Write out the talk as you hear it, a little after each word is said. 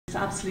It's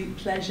an absolute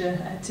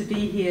pleasure to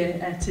be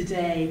here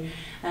today,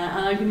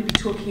 and I'm going to be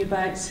talking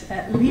about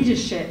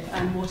leadership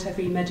and what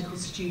every medical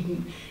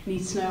student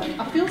needs to know.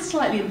 I feel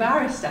slightly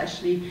embarrassed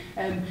actually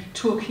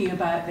talking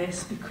about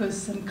this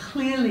because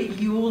clearly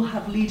you all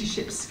have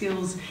leadership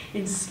skills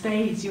in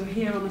spades. You're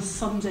here on a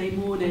Sunday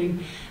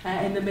morning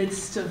in the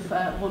midst of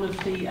one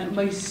of the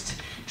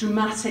most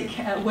dramatic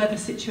weather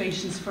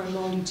situations for a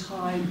long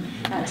time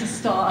to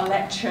start a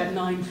lecture at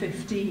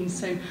 9:15,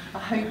 so I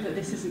hope that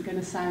this isn't going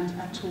to sound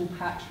at all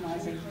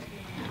patronising.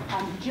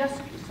 Just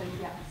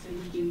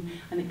thinking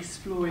and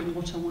exploring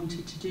what I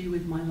wanted to do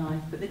with my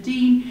life. But the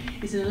Dean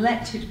is an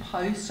elected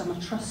post. I'm a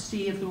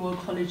trustee of the Royal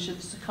College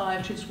of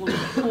Psychiatrists, one of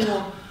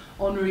 4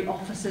 honorary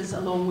officers,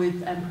 along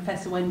with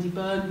Professor Wendy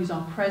Byrne, who's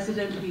our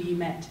president, who you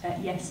met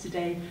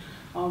yesterday,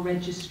 our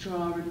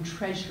registrar and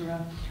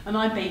treasurer, and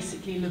I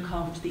basically look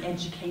after the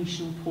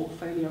educational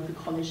portfolio of the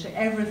college, so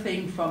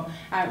everything from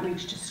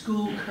outreach to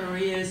school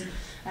careers,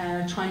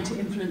 trying to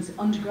influence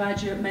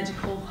undergraduate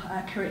medical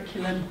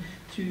curriculum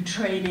through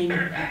training,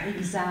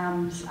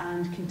 exams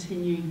and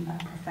continuing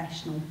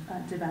professional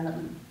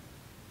development,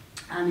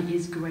 and it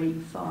is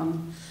great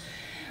fun.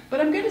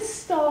 But I'm going to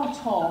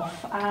start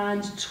off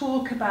and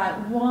talk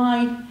about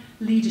why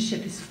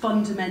leadership is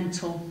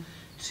fundamental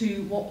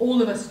to what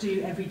all of us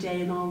do every day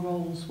in our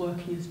roles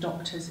working as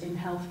doctors in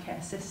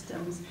healthcare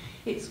systems.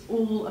 It's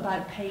all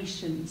about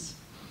patients.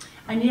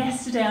 And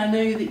yesterday I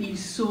know that you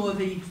saw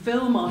the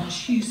film, our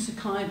Choose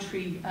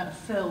Psychiatry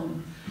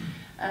film,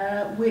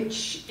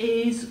 which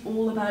is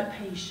all about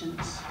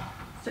patients.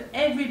 So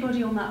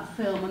everybody on that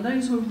film, and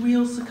those were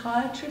real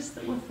psychiatrists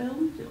that were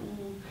filmed,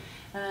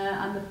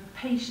 and the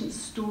patient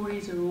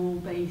stories are all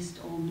based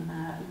on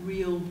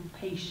real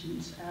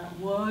patient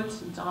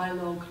words and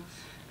dialogue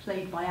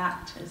played by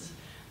actors,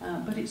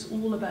 but it's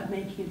all about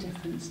making a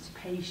difference to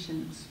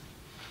patients.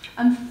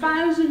 And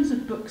thousands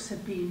of books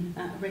have been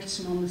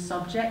written on the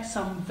subject,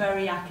 some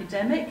very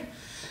academic,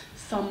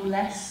 some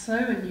less so,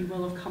 and you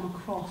will have come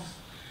across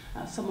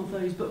some of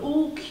those, but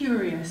all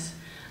curious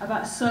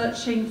about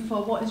searching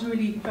for what is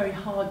really very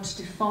hard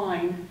to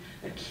define,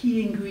 the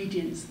key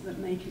ingredients that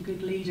make a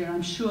good leader.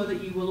 I'm sure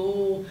that you will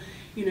all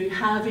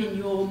have in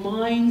your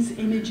minds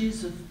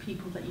images of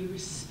people that you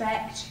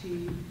respect,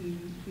 who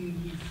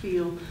you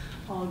feel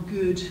are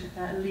good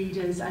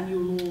leaders, and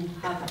you'll all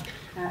have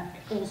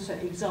also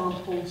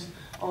examples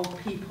of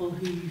people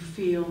who you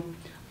feel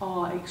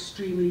are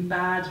extremely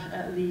bad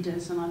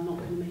leaders, and I'm not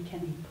going to make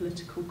any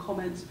political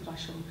comments, but I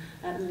shall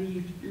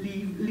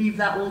leave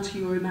that all to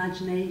your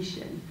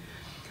imagination.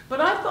 But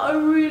I've got a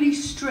really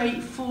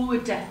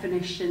straightforward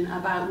definition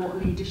about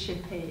what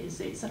leadership is.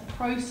 It's a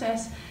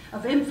process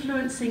of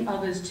influencing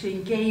others to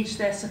engage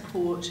their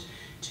support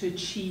to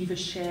achieve a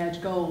shared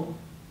goal.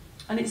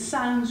 And it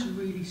sounds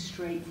really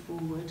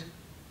straightforward.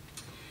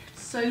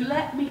 So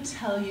let me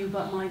tell you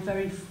about my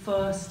very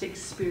first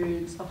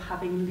experience of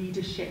having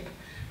leadership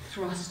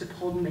thrust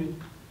upon me,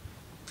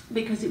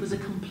 because it was a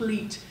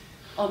complete,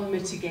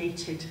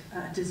 unmitigated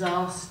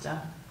disaster.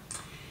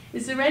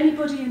 Is there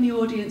anybody in the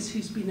audience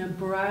who's been a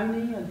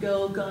brownie, a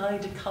Girl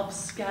Guide, a Cub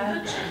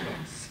Scout,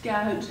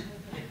 Scout,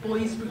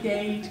 Boys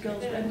Brigade,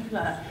 Girls Brigade, like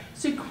that?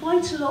 So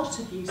quite a lot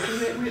of you.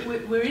 So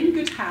we're in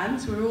good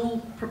hands, we're all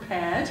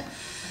prepared.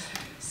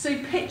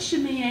 So picture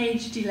me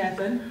aged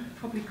 11,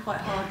 probably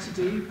quite hard to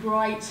do,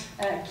 bright,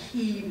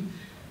 keen,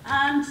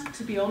 and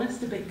to be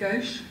honest, a bit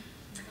gauche.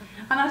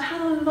 And I'd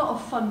had a lot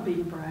of fun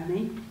being a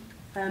brownie,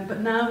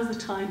 but now is the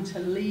time to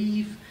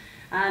leave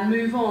and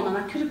move on. And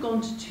I could have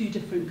gone to 2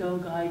 different Girl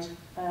Guide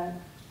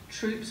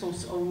troops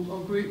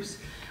or groups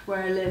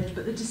where I lived,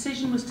 but the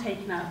decision was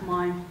taken out of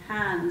my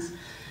hands.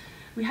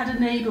 We had a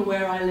neighbour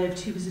where I lived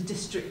who was a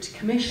district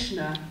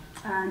commissioner,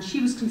 and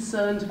she was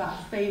concerned about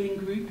a failing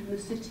group in the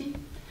city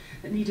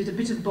that needed a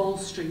bit of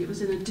bolstering. It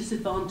was in a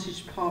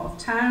disadvantaged part of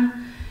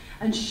town,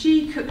 and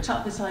she cooked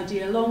up this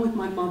idea along with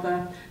my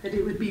mother that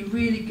it would be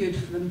really good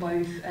for them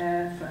both,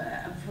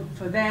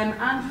 for them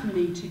and for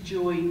me to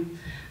join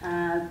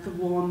the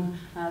one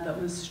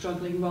that was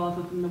struggling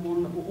rather than the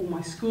one that all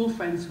my school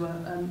friends were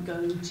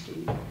going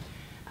to.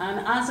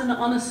 And as an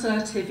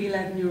unassertive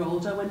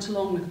 11-year-old, I went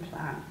along with the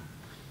plan.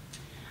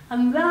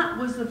 And that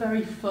was the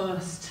very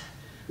first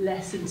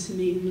lesson to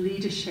me in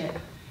leadership,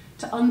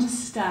 to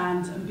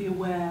understand and be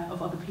aware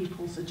of other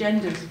people's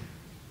agendas.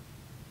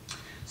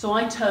 So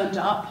I turned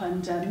up,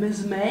 and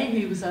Ms. May,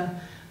 who was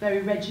a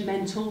very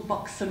regimental,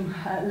 buxom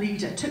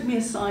leader, took me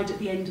aside at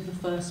the end of the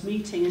first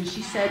meeting, and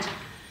she said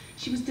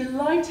she was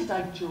delighted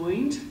I'd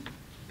joined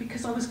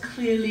because I was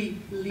clearly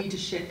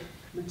leadership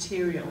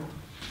material.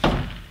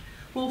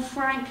 Well,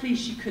 frankly,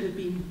 she could have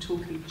been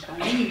talking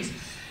Chinese.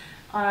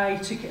 I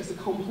took it as a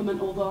compliment,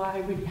 although I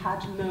really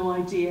had no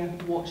idea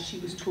what she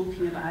was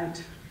talking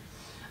about.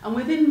 And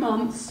within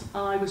months,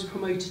 I was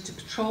promoted to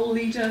patrol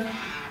leader,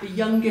 the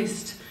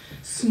youngest,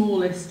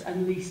 smallest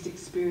and least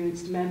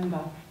experienced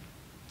member.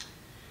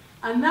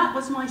 And that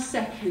was my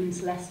second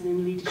lesson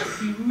in leadership: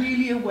 be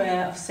really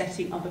aware of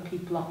setting other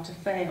people up to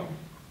fail.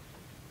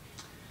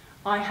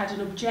 I had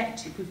an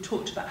objective. We've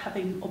talked about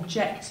having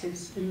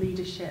objectives in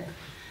leadership.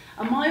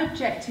 And my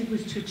objective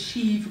was to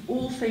achieve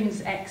all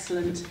things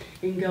excellent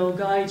in girl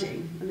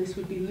guiding, and this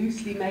would be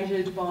loosely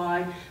measured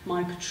by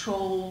my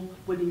patrol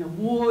winning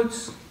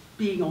awards,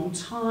 being on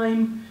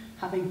time,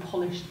 having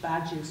polished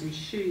badges and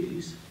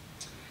shoes.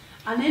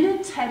 And in an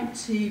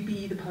attempt to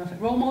be the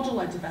perfect role model,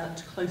 I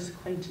developed a close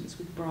acquaintance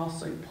with brass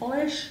soap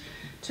polish,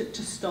 took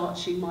to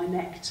starching my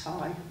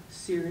necktie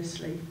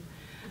seriously.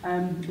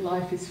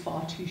 Life is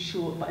far too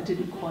short, but I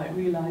didn't quite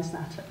realise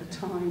that at the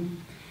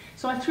time.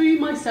 So I threw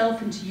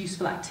myself into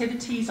useful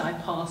activities. I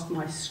passed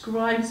my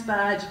scribe's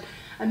badge,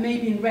 and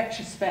maybe in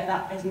retrospect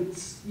that isn't,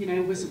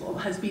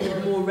 has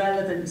been more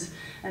relevant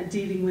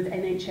dealing with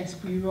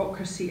NHS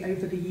bureaucracy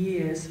over the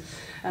years,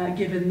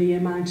 given the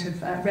amount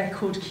of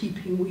record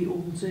keeping we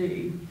all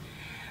do.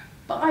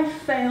 But I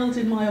failed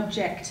in my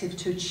objective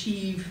to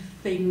achieve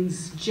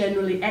things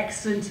generally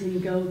excellent in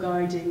girl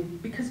guiding,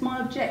 because my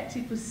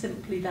objective was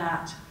simply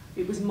that.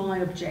 It was my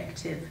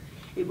objective.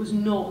 It was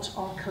not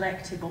our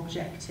collective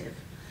objective.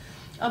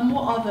 And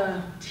what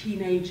other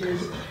teenagers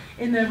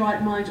in their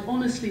right mind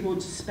honestly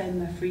want to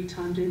spend their free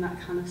time doing that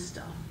kind of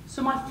stuff?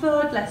 So my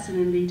third lesson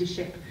in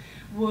leadership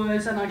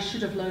was, and I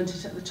should have learned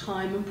it at the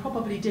time and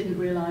probably didn't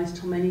realise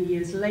till many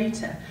years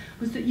later,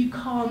 was that you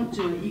can't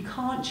do it. You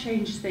can't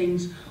change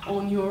things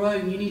on your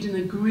own. You need an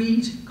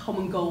agreed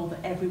common goal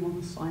that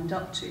everyone signed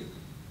up to.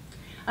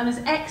 And as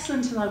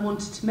excellent as I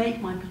wanted to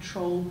make my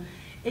patrol,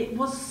 it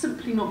was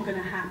simply not going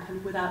to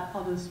happen without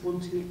others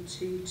wanting it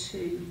to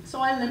too.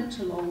 So I limped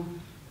along,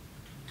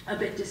 a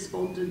bit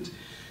despondent,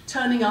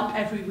 turning up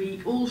every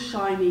week, all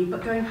shiny,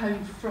 but going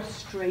home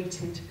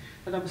frustrated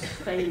that I was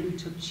failing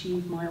to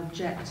achieve my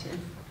objective.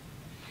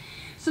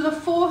 So the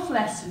fourth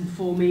lesson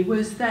for me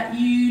was that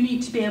you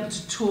need to be able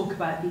to talk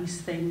about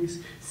these things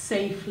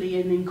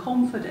safely and in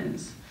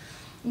confidence.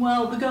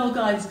 Well, the Girl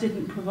Guides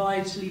didn't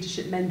provide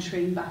leadership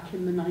mentoring back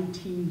in the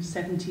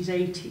 1970s,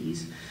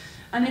 80s.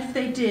 And if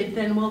they did,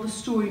 then, well, the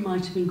story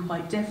might have been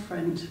quite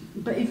different.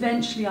 But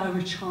eventually I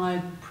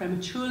retired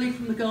prematurely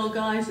from the Girl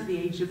Guides at the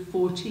age of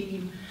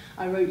 14.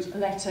 I wrote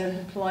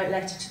a polite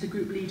letter to the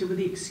group leader with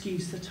the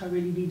excuse that I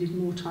really needed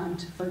more time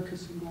to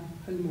focus on my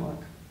homework.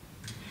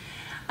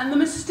 And the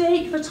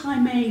mistake that I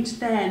made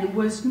then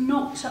was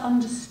not to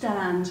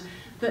understand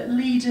that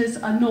leaders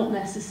are not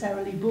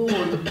necessarily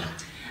born,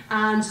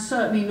 and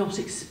certainly not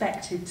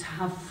expected to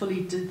have a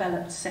fully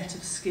developed set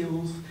of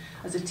skills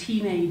as a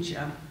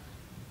teenager.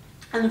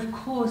 And of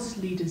course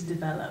leaders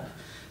develop,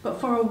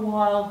 but for a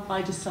while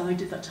I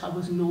decided that I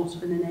was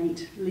not an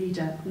innate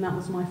leader, and that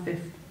was my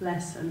fifth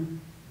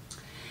lesson.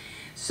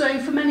 So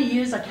for many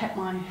years I kept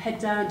my head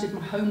down, did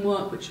my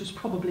homework, which was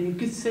probably a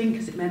good thing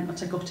because it meant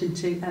that I got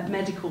into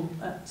medical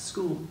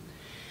school.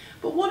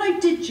 But what I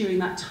did during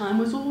that time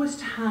was always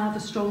to have a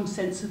strong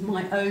sense of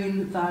my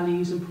own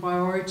values and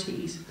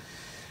priorities.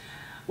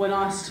 When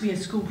asked to be a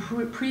school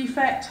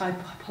prefect, I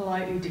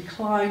politely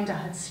declined. I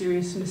had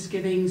serious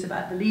misgivings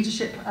about the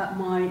leadership at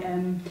my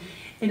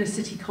inner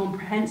city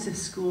comprehensive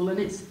school, and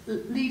its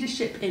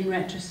leadership in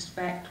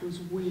retrospect was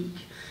weak.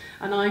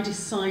 And I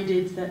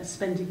decided that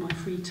spending my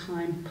free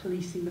time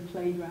policing the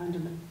playground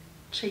and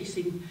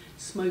chasing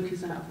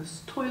smokers out of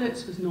the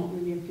toilets was not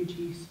really a good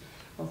use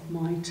of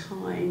my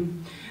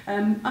time.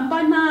 And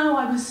by now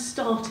I was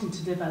starting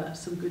to develop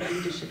some good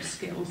leadership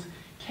skills.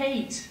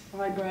 Kate,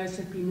 eyebrows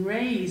have been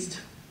raised.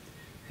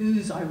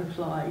 Whose, I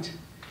replied.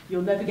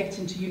 You'll never get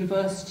into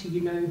university,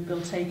 you know,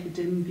 they'll take a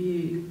dim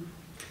view.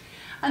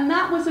 And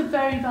that was a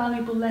very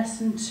valuable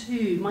lesson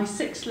too. My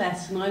sixth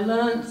lesson, I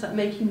learned that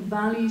making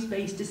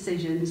values-based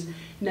decisions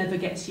never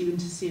gets you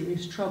into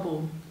serious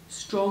trouble.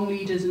 Strong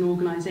leaders and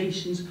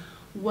organisations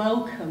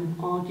welcome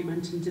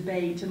argument and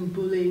debate, and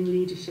bullying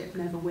leadership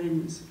never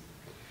wins.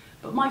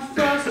 But my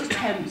first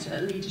attempt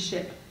at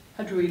leadership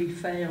had really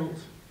failed.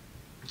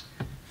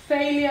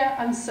 Failure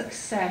and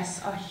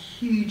success are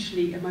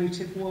hugely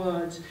emotive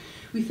words.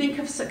 We think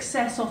of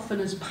success often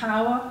as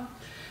power,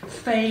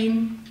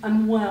 fame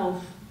and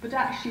wealth, but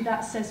actually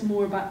that says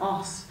more about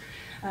us,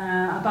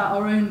 about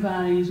our own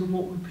values and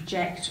what we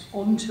project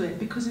onto it,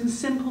 because in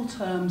simple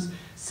terms,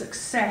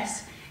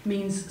 success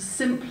means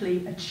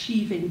simply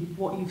achieving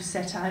what you've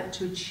set out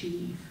to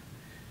achieve,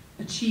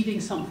 achieving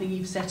something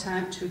you've set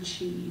out to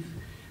achieve,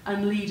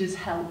 and leaders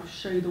help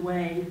show the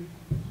way.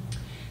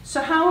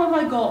 So how have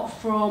I got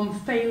from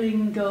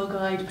failing Girl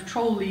Guide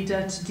patrol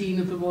leader to Dean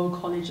of the Royal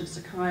College of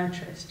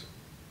Psychiatrists?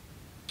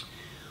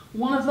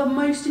 One of the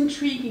most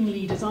intriguing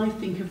leaders, I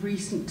think, of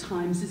recent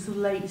times is the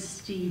late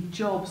Steve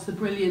Jobs, the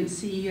brilliant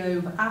CEO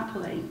of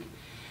Apple Inc.,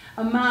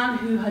 a man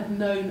who had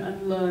known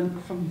and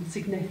learned from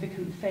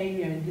significant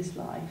failure in his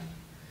life.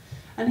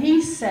 And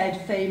he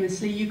said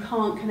famously, you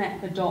can't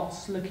connect the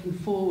dots looking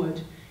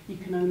forward, you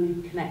can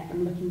only connect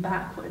them looking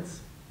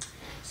backwards.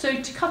 So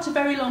to cut a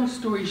very long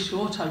story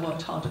short, I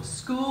worked hard at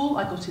school,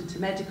 I got into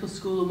medical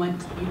school and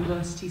went to the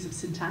universities of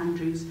St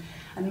Andrews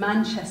and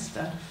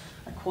Manchester.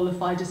 I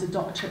qualified as a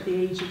doctor at the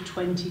age of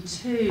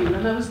 22,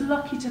 and I was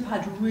lucky to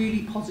have had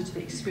really positive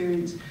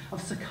experience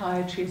of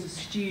psychiatry as a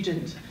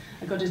student.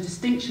 I got a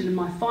distinction in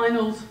my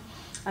finals,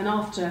 And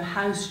after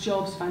house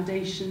jobs,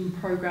 foundation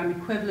programme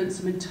equivalent,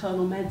 some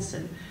internal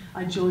medicine,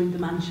 I joined the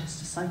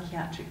Manchester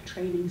Psychiatric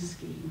Training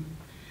Scheme.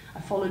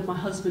 I followed my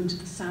husband to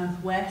the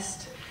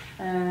southwest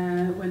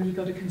when he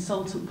got a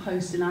consultant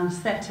post in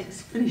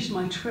anaesthetics, finished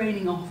my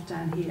training off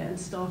down here and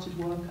started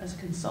work as a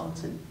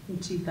consultant in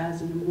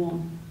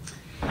 2001.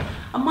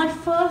 And my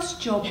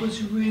first job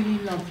was really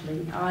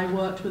lovely. I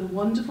worked with a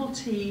wonderful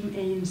team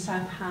in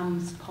South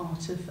Hams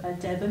part of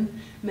Devon.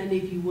 Many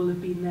of you will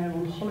have been there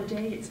on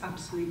holiday. It's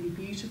absolutely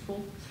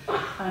beautiful.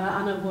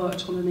 And I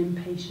worked on an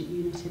inpatient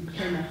unit in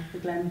Plymouth, the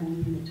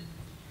Glenbourne unit.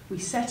 We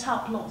set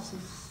up lots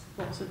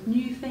of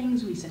new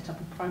things. We set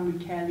up a primary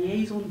care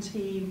liaison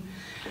team.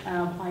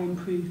 I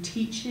improved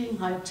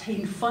teaching. I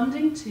obtained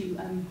funding to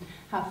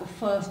have the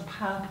first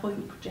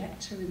PowerPoint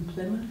projector in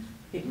Plymouth.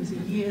 It was a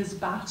year's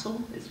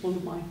battle. It's one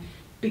of my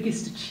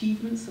biggest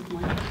achievements of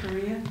my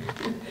career.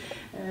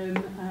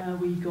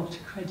 We got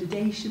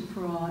accreditation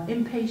for our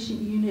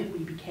inpatient unit.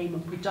 We became a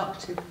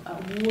productive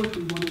ward.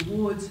 We won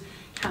awards,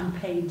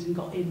 campaigned and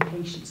got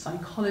inpatient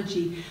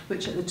psychology,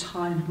 which at the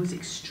time was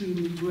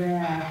extremely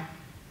rare.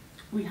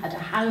 We had a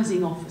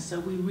housing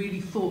officer. We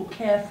really thought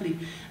carefully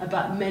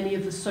about many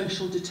of the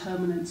social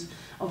determinants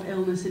of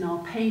illness in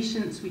our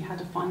patients. We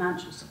had a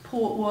financial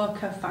support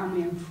worker,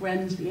 family and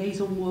friends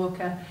liaison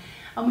worker,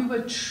 and we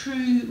were a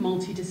true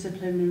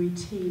multidisciplinary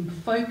team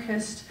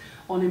focused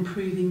on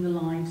improving the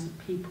lives of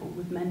people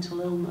with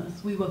mental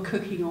illness. We were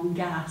cooking on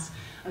gas,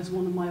 as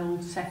one of my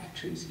old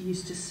secretaries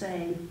used to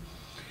say.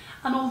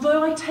 And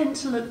although I tend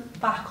to look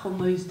back on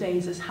those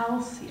days as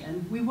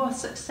halcyon, we were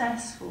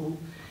successful.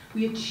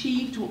 We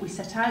achieved what we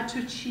set out to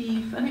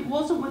achieve, and it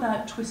wasn't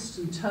without twists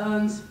and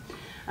turns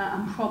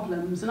and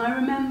problems. And I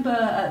remember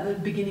at the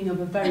beginning of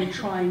a very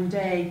trying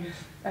day,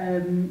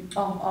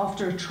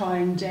 after a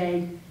trying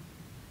day,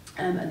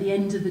 at the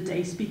end of the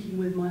day, speaking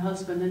with my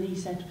husband, and he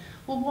said,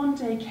 well, one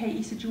day, Kate,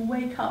 he said, you'll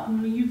wake up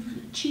and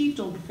you've achieved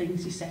all the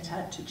things you set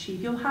out to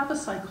achieve. You'll have a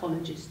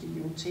psychologist in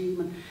your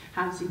team and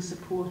housing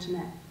support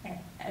and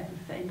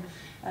everything.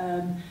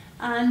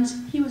 And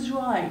he was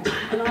right.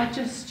 And I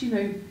just,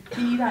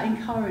 be that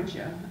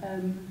encourager.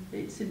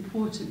 It's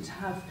important to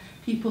have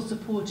people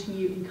supporting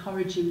you,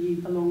 encouraging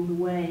you along the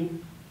way.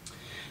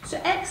 So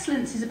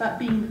excellence is about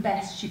being the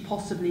best you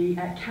possibly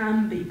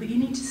can be, but you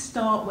need to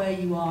start where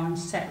you are and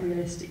set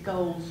realistic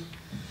goals.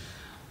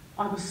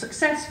 I was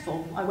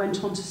successful. I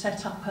went on to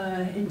set up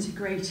an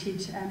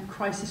integrated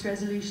crisis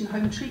resolution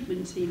home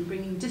treatment team,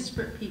 bringing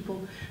disparate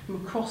people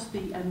from across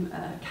the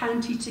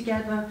county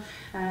together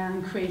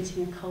and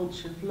creating a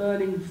culture of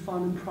learning,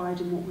 fun and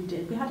pride in what we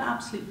did. We had an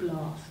absolute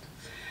blast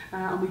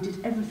and we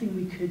did everything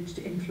we could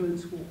to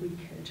influence what we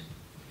could.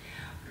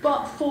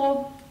 But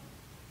for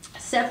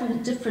several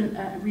different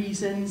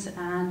reasons,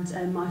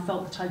 and I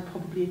felt that I'd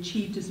probably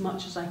achieved as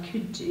much as I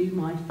could do.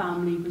 My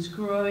family was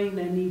growing,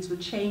 their needs were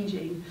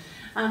changing,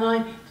 and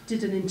I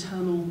did an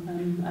internal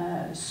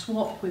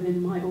swap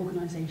within my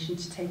organisation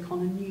to take on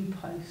a new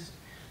post,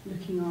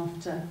 looking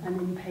after an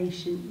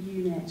inpatient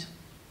unit.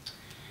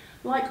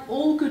 Like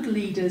all good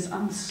leaders,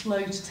 I'm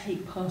slow to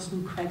take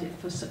personal credit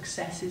for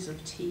successes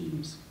of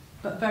teams,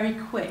 but very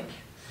quick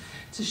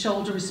to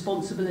shoulder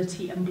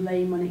responsibility and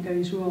blame when it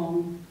goes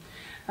wrong.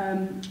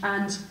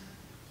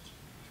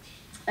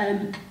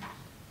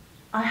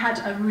 I had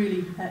a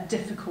really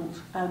difficult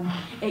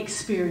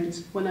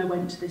experience when I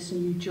went to this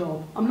new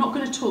job. I'm not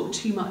going to talk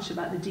too much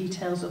about the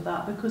details of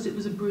that because it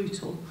was a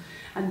brutal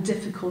and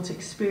difficult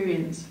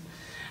experience.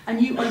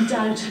 And you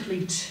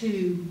undoubtedly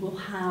too will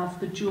have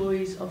the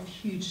joys of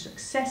huge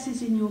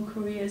successes in your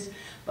careers,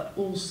 but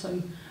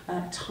also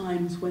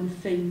times when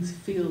things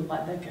feel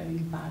like they're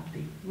going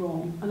badly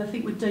wrong. And I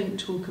think we don't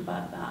talk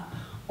about that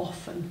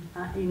often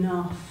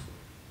enough.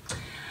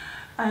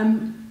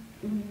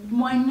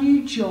 My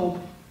new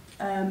job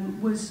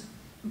was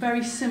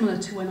very similar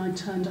to when I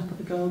turned up at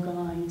the Girl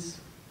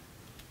Guides.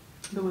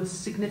 There were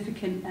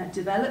significant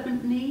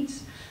development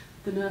needs.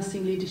 The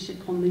nursing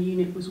leadership on the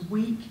unit was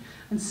weak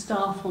and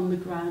staff on the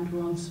ground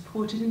were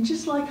unsupported. And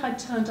just like I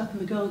turned up in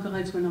the Girl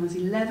Guides when I was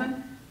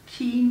 11,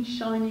 keen,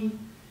 shiny,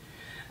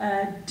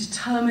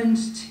 determined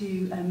to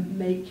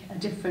make a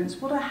difference,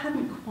 what I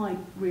hadn't quite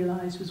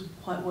realised was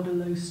quite what a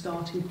low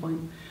starting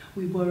point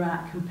we were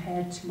at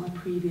compared to my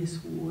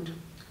previous ward.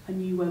 I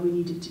knew where we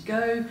needed to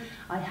go.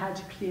 I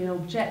had clear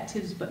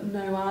objectives, but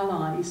no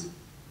allies.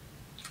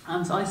 I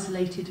was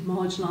isolated,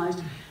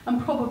 marginalised,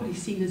 and probably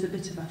seen as a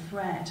bit of a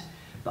threat.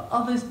 But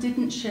others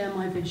didn't share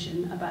my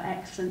vision about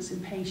excellence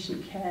in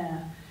patient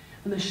care,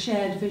 and the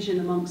shared vision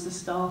amongst the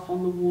staff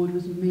on the ward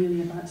was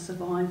merely about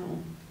survival.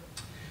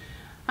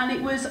 And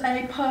it was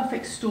a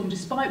perfect storm.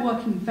 Despite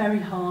working very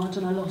hard,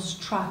 and I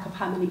lost track of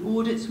how many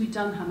audits we'd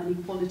done, how many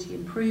quality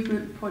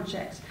improvement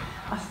projects,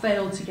 I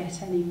failed to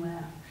get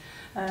anywhere.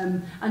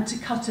 And to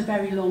cut a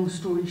very long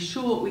story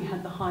short, we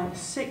had the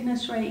highest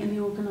sickness rate in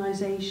the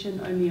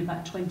organisation. Only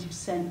about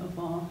 20% of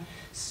our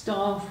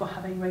staff were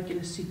having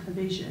regular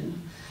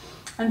supervision.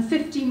 And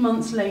 15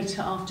 months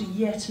later, after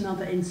yet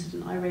another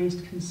incident, I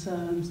raised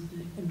concerns.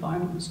 The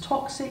environment was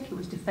toxic, it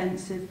was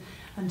defensive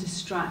and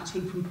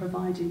distracting from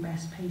providing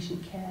best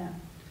patient care.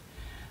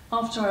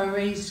 After I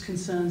raised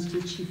concerns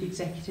to the chief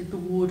executive, the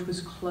ward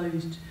was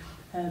closed,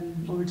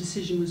 or a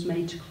decision was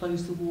made to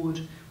close the ward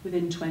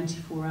within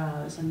 24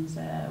 hours, and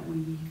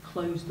we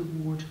closed the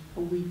ward a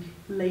week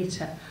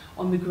later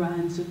on the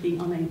grounds of being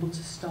unable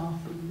to staff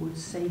the ward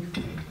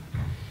safely.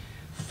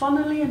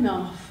 Funnily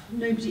enough,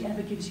 nobody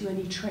ever gives you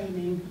any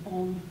training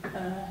on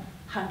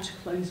how to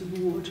close a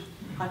ward.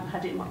 I hadn't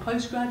had it in my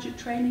postgraduate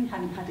training,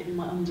 hadn't had it in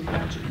my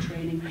undergraduate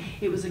training.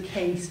 It was a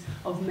case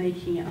of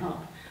making it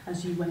up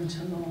as you went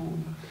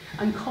along.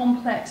 And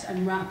complex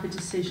and rapid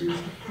decisions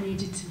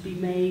needed to be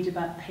made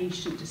about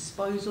patient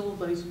disposal.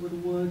 Those were the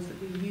words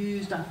that we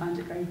used. I found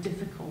it very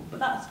difficult, but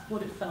that's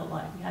what it felt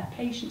like. We had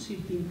patients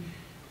who'd been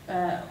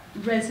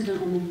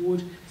resident on the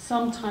ward,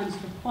 sometimes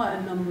for quite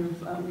a number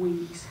of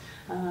weeks,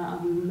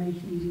 and we were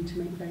needing to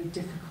make very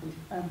difficult,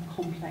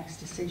 complex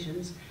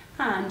decisions.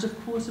 And,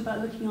 of course,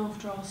 about looking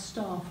after our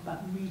staff,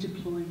 about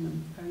redeploying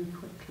them very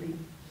quickly.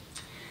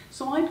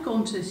 So I'd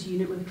gone to this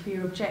unit with a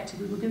clear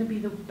objective. We were going to be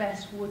the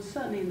best ward,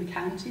 certainly in the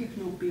county, if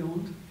not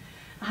beyond.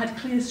 I had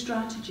clear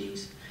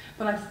strategies,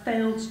 but I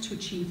failed to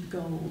achieve the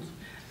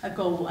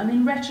goal. And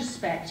in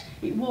retrospect,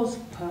 it was a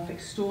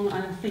perfect storm,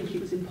 and I think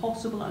it was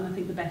impossible, and I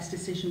think the best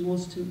decision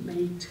was to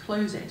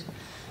close it.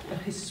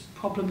 The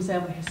problems there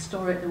were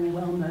historic, they were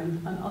well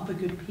known, and other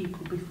good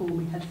people before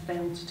me had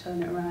failed to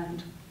turn it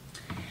around.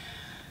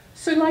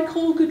 So like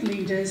all good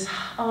leaders,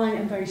 I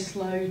am very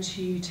slow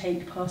to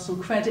take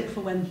personal credit for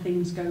when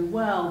things go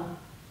well,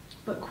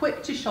 but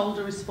quick to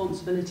shoulder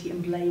responsibility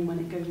and blame when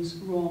it goes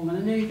wrong. And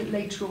I know that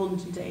later on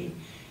today,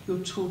 you're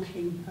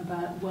talking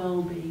about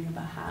well-being,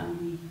 about how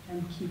we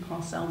keep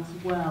ourselves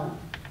well.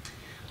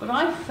 But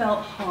I felt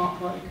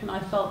heartbroken. I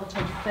felt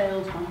that I'd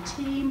failed my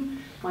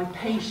team, my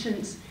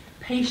patients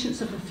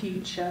of the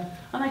future,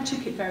 and I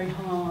took it very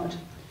hard.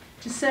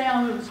 To say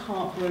I was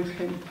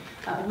heartbroken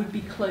would be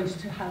close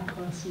to how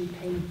personally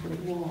painful it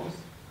was.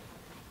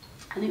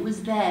 And it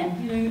was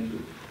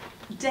then,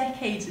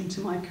 decades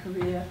into my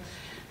career,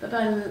 that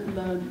I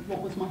learned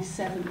what was my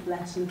 7th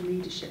lesson of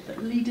leadership,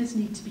 that leaders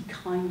need to be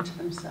kind to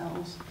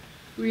themselves,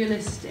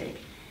 realistic,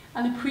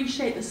 and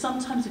appreciate that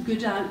sometimes a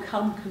good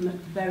outcome can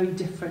look very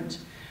different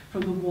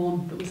from the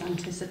one that was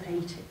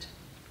anticipated.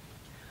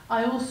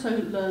 I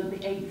also learned the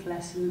 8th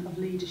lesson of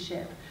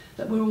leadership,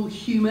 that we're all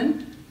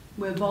human,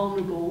 we're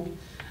vulnerable,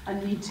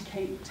 and need to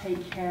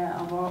take care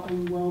of our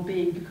own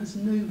well-being, because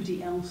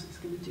nobody else is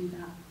going to do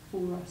that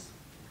for us.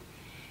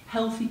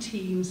 Healthy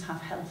teams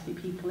have healthy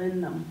people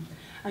in them,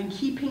 and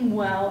keeping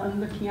well and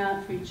looking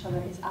out for each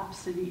other is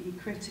absolutely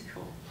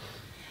critical.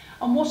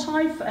 And what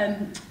I've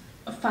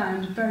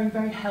found very,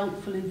 very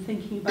helpful in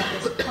thinking about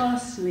this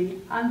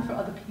personally and for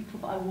other people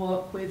that I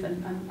work with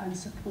and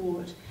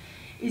support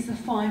is the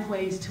 5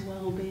 ways to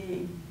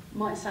well-being. It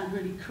might sound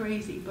really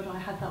crazy, but I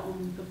had that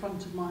on the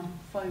front of my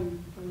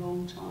phone for a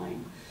long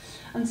time.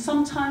 And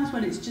sometimes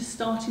when it's just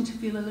starting to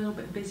feel a little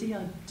bit busy,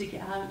 I dig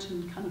it out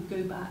and kind of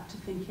go back to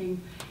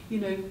thinking,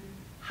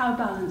 how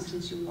balanced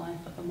is your life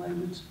at the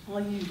moment?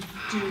 Are you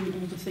doing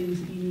all the things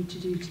that you need to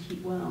do to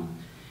keep well?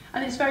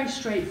 And it's very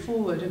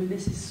straightforward. I mean,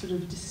 this is sort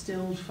of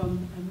distilled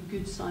from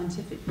good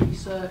scientific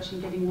research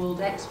and getting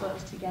world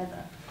experts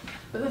together.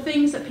 But the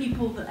things that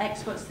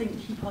experts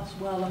think keep us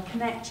well are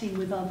connecting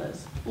with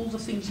others. All the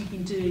things you've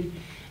been doing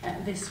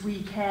this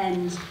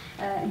weekend,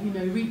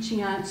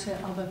 reaching out to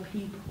other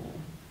people,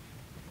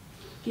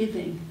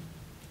 giving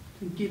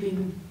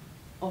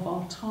of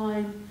our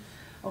time,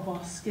 of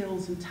our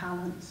skills and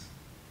talents.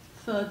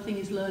 Third thing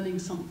is learning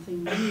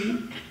something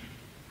new,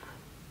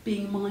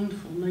 being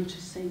mindful,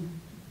 noticing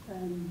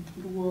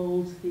the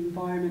world, the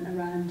environment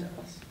around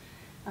us,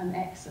 and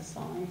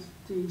exercise,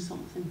 doing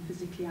something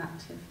physically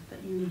active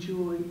that you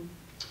enjoy.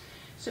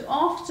 So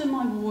after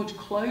my ward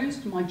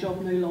closed, my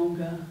job no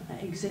longer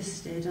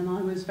existed, and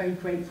I was very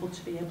grateful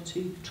to be able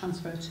to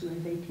transfer to a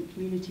vacant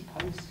community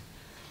post.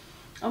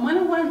 And when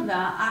I went there,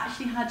 I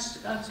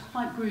was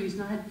quite bruised,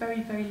 and I had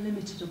very, very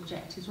limited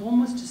objectives.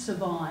 One was to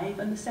survive,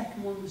 and the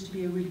second one was to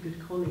be a really good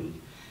colleague,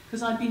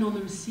 because I'd been on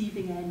the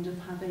receiving end of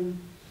having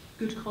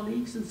good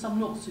colleagues and some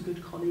not so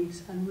good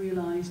colleagues, and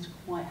realised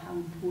quite how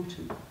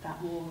important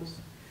that was.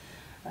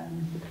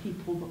 The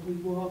people that we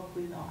work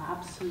with are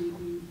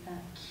absolutely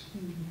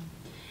key.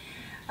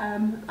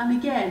 And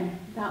again,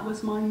 that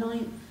was my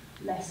 9th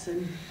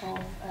lesson of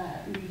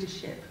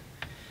leadership.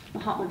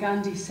 Mahatma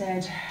Gandhi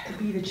said,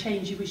 be the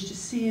change you wish to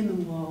see in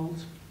the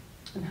world,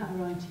 and how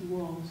right he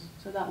was.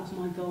 So that was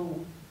my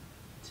goal,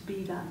 to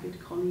be that good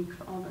colleague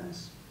for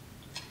others.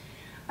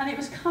 And it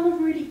was kind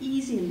of really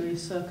easy in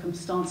those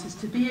circumstances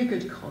to be a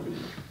good colleague.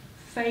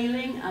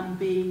 Failing and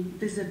being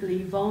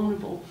visibly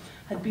vulnerable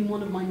had been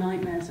one of my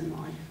nightmares in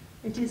life.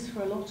 It is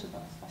for a lot of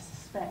us. I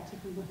suspect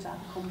if we were to have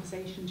a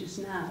conversation just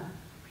now,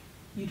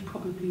 you'd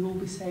probably all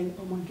be saying,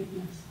 oh my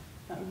goodness,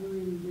 that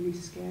really, really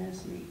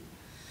scares me.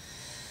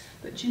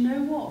 But do you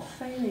know what?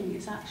 Failing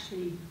is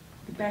actually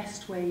the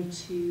best way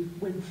to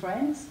win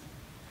friends,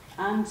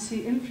 and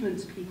to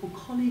influence people,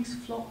 colleagues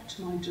flocked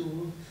to my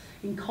door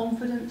in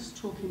confidence,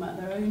 talking about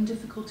their own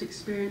difficult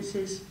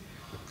experiences,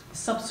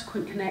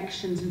 subsequent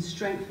connections and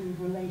strengthening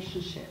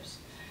relationships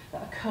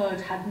that occurred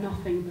had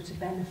nothing but a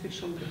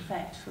beneficial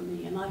effect for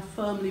me. And I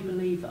firmly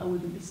believe that I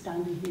wouldn't be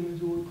standing here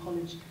as Royal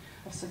College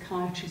of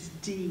Psychiatry's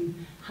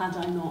Dean had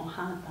I not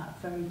had that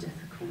very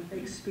difficult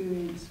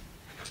experience.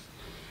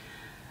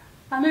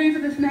 And over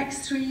the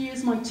next 3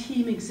 years, my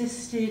team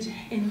existed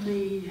in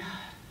the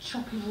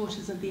choppy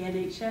waters of the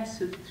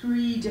NHS with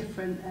 3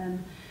 different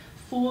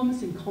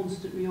forms in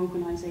constant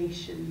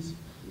reorganisations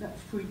that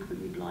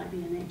frequently blight the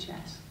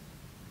NHS.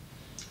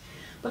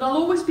 But I'll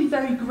always be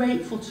very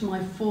grateful to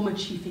my former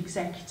chief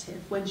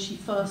executive when she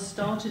first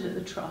started at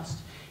the trust,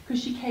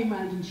 because she came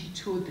round and she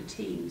toured the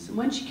teams. And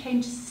when she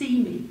came to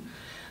see me,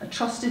 a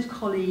trusted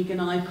colleague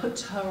and I put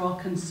to her our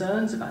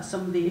concerns about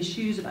some of the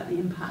issues, about the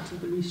impact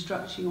of the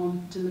restructuring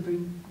on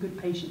delivering good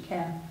patient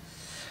care,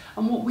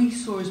 and what we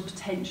saw as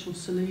potential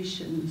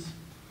solutions.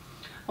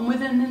 And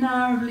within an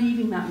hour of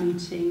leaving that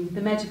meeting, the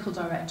medical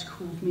director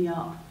called me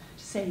up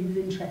to say he was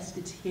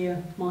interested to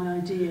hear my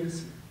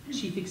ideas.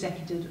 Chief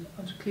executive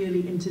had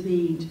clearly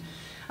intervened.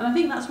 And I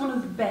think that's one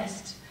of the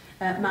best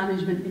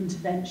management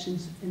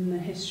interventions in the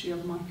history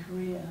of my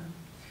career.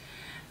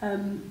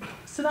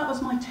 So that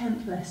was my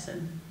 10th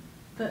lesson,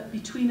 that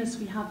between us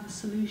we have the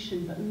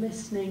solution, but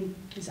listening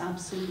is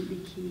absolutely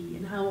key.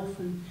 And how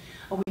often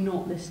are we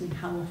not listening?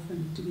 How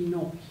often do we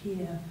not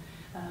hear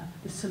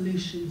the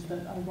solutions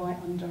that are right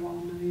under our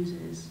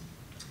noses?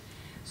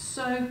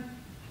 So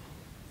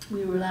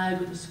we were allowed,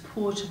 with the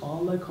support of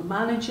our local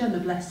manager and the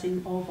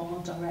blessing of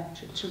our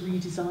directorate, to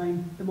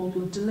redesign the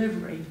model of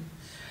delivery.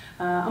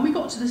 And we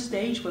got to the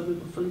stage where we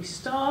were fully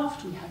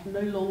staffed, we had no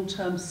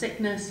long-term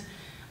sickness,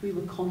 we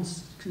were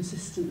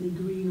consistently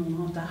green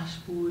on our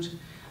dashboard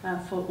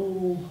for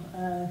all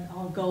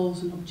our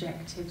goals and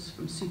objectives,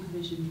 from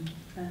supervision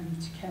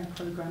to care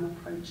programme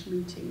approach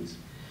meetings.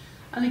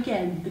 And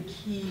again, the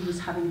key was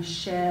having a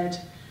shared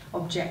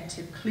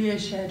objective, clear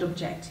shared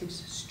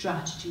objectives,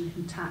 strategy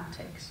and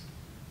tactics.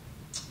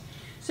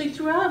 So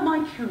throughout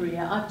my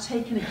career, I've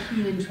taken a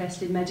keen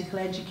interest in medical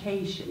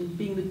education.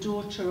 Being the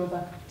daughter of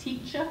a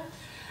teacher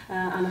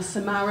and a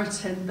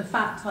Samaritan, the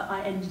fact that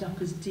I ended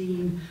up as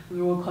Dean of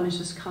the Royal College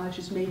of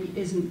Psychiatrists maybe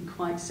isn't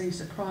quite so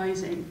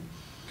surprising.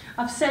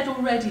 I've said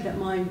already that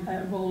my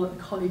role at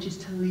the college is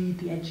to lead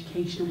the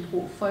educational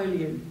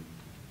portfolio.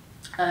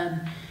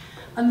 And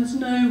there's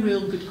no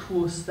real good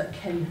course that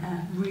can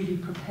really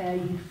prepare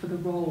you for the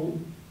role.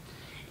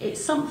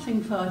 It's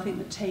something, I think,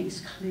 that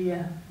takes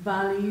clear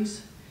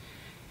values,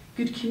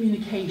 good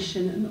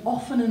communication, and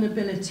often an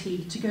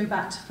ability to go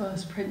back to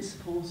first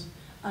principles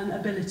and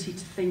ability to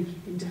think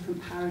in different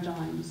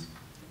paradigms.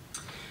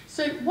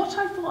 So what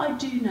I thought I'd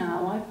do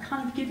now, I've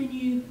kind of given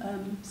you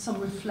some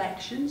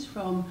reflections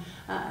from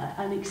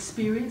an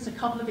experience, a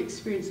couple of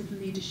experiences of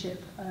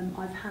leadership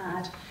I've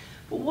had.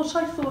 But what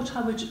I thought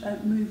I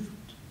would move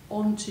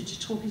on to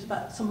talk is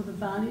about some of the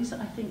values that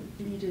I think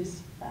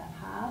leaders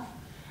have,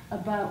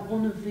 about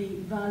one of the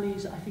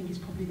values that I think is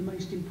probably the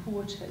most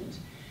important,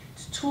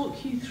 to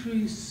talk you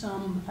through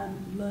some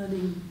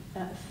learning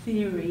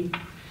theory,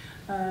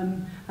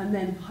 and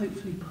then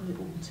hopefully pull it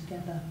all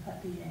together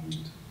at the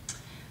end.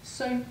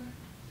 So, here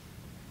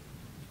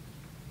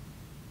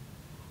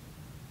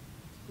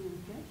we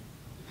go.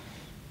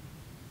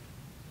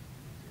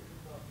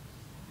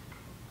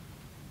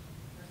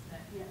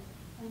 Yeah,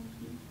 thank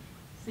you.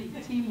 See,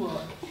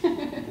 teamwork.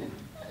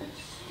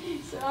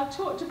 So I've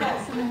talked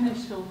about some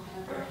initial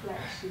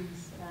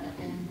reflections on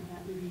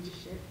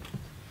leadership.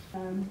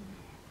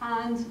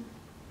 And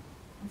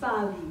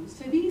values.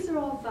 So these are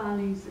our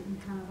values that we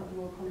have at the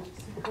Royal College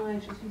of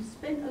Psychiatrists. We've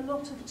spent a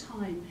lot of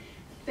time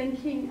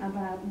thinking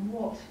about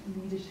what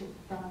leadership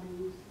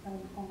values are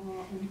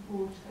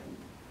important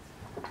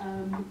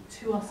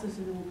to us as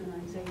an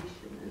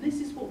organisation. And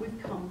this is what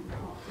we've come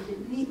up with.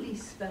 It neatly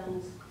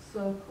spells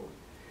circle.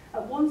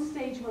 At one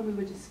stage when we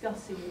were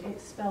discussing it,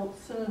 it spelled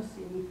Circe,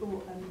 and we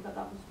thought that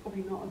was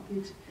probably not a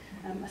good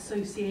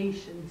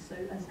association. So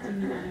as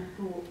Dean, I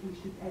thought we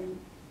should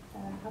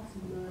have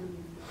some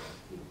learning.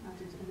 We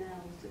added an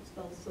L, so it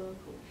spells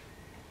circle.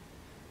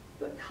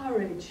 But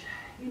courage,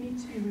 you need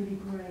to be really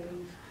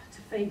brave,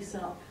 to face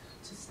up,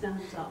 to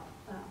stand up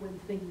when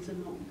things are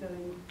not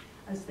going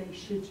as they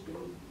should be.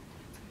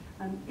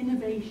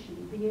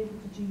 Innovation, being able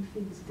to do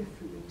things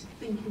differently, to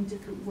think in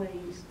different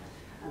ways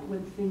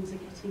when things are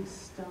getting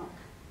stuck.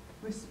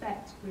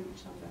 Respect for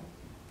each other.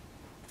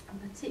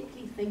 And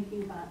particularly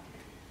thinking about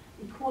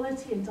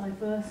equality and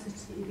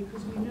diversity,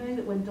 because we know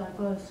that when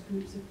diverse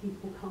groups of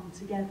people come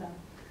together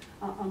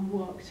and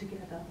work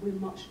together, we're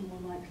much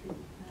more likely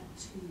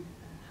to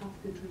have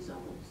good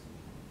results.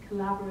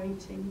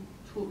 Collaborating,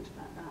 talked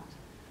about that,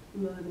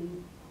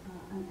 learning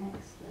and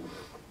excellence.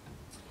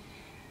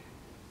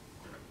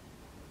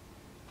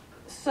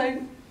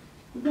 So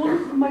one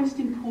of the most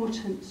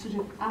important sort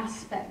of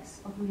aspects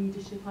of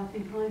leadership I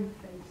think I've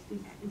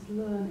faced is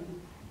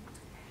learning.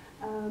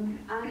 And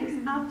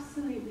it's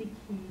absolutely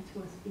key to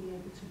us being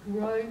able to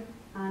grow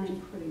and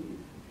improve.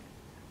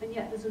 and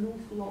yet there's an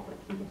awful lot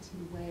that can get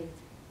in the way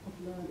of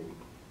learning.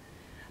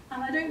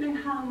 And I don't know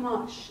how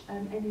much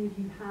any of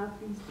you have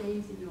these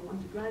days in your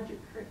undergraduate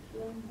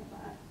curriculum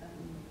about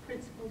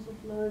principles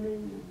of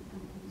learning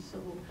and so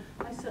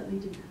on. I certainly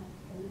didn't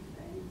have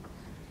anything.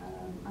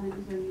 And it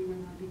was only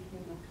when I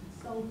became a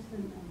consultant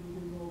and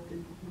was involved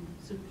in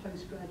sort of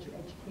postgraduate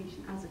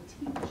education as a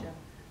teacher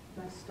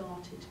that I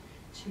started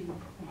to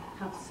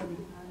have some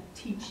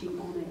teaching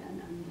on it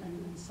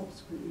and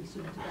subsequently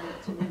sort of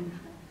developed an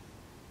interest.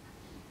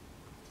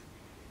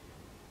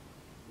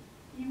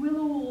 You will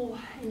all,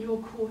 in your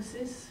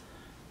courses,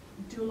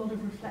 do a lot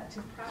of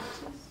reflective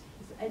practice.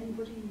 Is there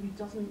anybody who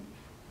doesn't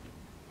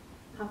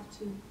have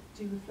to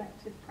do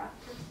reflective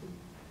practice and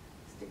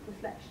stick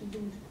reflections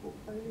into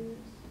portfolios?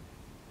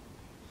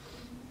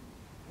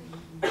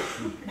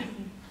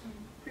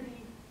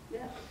 Pretty,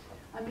 yeah.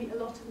 I meet a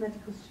lot of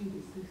medical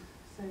students who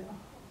say, oh,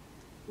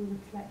 we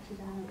reflected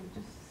out,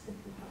 we just sit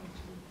with how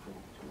to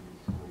reflect all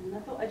the time. And I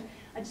thought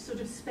I'd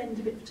sort of spend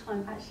a bit of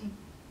time actually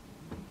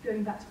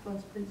going back to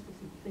first principles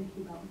and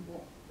thinking about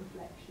what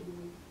reflection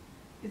is.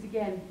 Because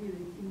again, you know,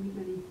 you meet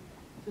many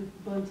sort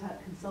of burnt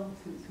out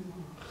consultants who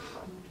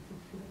are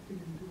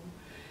reflecting and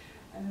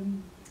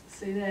all.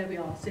 So there we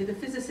are. So the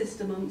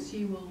physicist amongst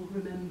you will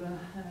remember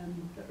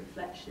that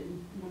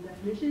reflection, one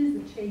definition, is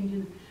the change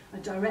in a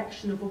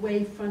direction of a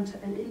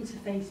wavefront and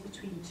interface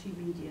between two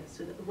media,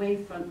 so that the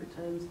wavefront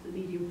returns the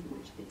medium from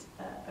which it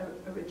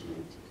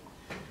originated.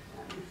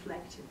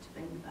 Reflective to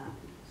bathe that.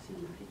 You've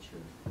seen a picture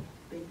of a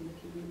baby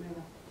looking in the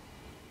mirror.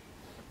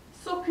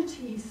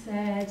 Socrates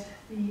said,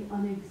 the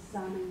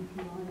unexamined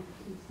life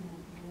is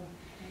not worth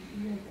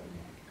living.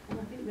 And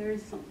I think there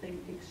is something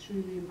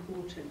extremely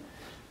important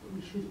that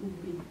we should all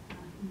be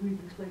really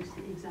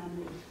closely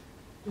examining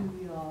who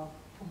we are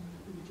and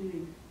what we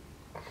do,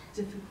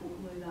 difficult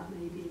though that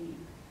may be.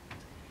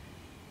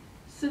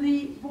 So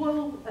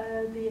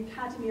the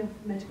Academy of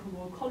Medical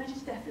Royal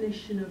College's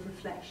definition of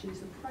reflection is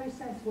the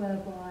process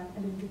whereby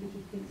an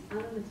individual thinks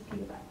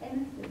analytically about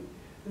anything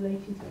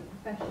relating to a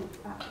professional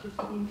practice with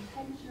the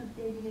intention of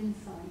gaining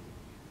insight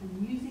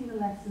and using the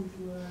lessons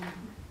learned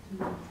to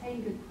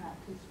maintain good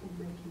practice or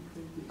make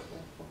improvements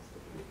where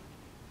possible.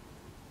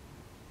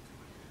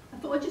 I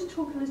thought I'd just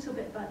talk a little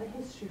bit about the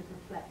history of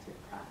reflective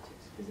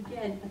practice, because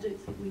again, I don't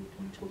think we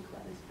talk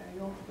about this very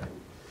often.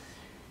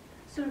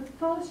 So it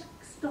first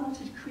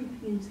started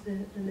creeping into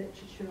the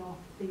literature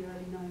after the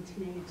early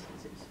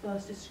 1980s. It was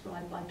first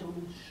described by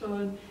Donald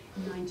Schoen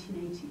in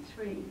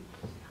 1983.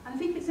 And I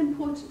think it's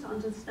important to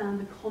understand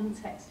the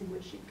context in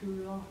which it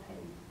grew up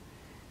in.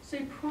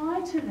 So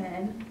prior to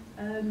then,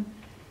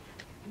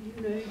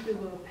 you know, there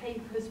were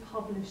papers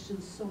published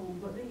and so on,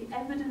 but the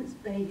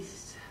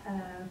evidence-based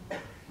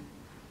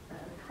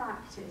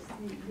practice,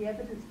 the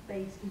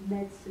evidence-based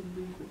medicine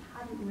movement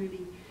hadn't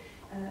really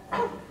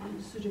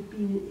sort of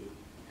been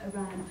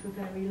around for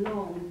very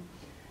long.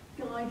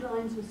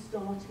 Guidelines were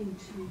starting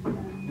to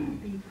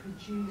be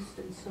produced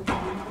and so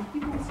on, and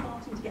people were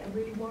starting to get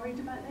really worried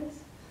about this,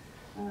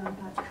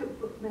 about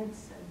cookbook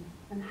medicine,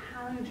 and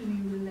how do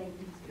we relate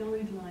these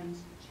guidelines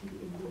to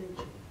the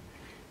individual.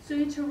 So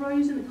it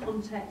arose in the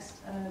context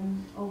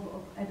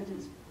of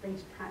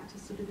evidence-based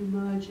practice sort of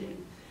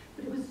emerging,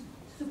 but it was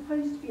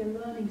supposed to be a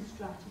learning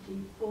strategy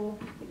for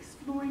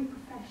exploring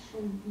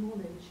professional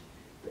knowledge,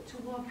 but to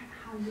work out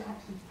how you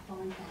actually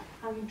apply that,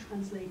 how you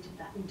translated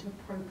that into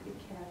appropriate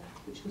care,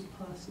 which was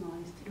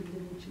personalised to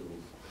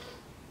individuals.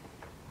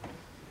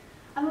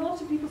 And a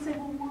lot of people say,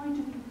 well, why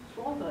do we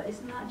bother?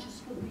 Isn't that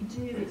just what we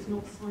do? It's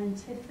not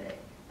scientific.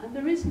 And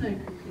there is no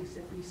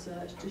conclusive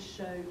research to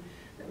show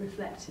that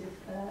reflective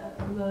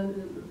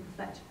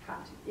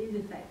practice is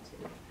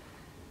effective.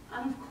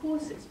 And of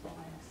course it's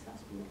biased.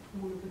 That's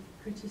one of the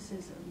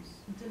criticisms,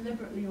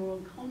 deliberately or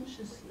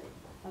unconsciously.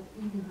 I've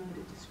even heard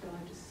it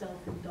described as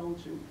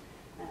self-indulgent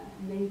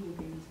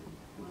navel-gazing.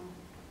 Well,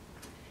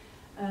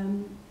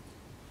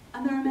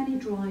 and there are many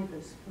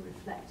drivers for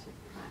reflective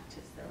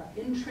practice. There are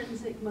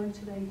intrinsic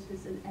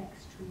motivators and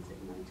extrinsic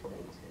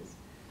motivators.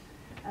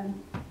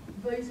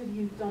 Those of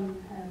you who've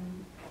done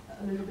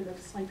a little bit of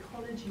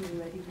psychology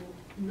already will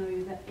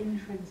know that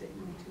intrinsic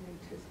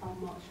motivators are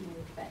much more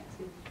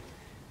effective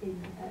in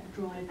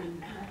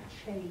driving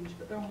change,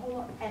 but there are a whole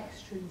lot of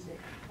extrinsic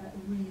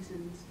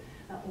reasons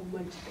or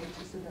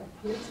motivators. So there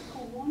are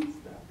political ones,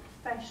 there are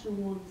professional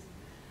ones,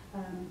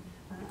 and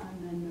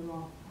then there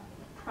are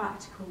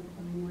practical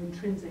and more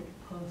intrinsic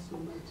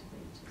personal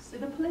motivators. So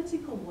the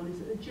political one is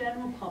that the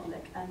general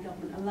public and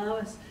government allow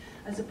us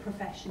as a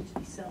profession to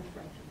be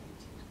self-regulated.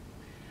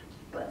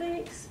 But they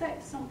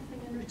expect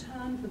something in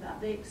return for that.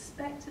 They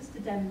expect us to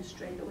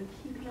demonstrate that we're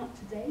keeping up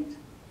to date,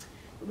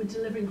 that we're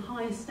delivering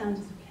higher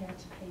standards of care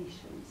to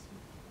patients.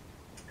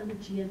 And the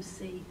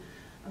GMC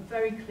are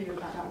very clear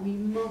about that. We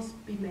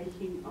must be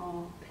making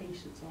our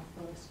patients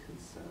our first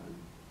concern.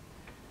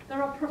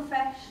 There are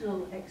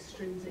professional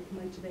extrinsic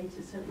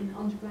motivators. So in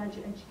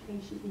undergraduate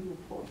education, in your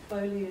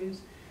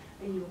portfolios,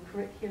 in your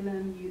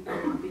curriculum,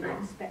 there will be an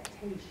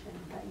expectation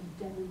that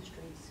you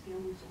demonstrate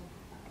skills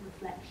of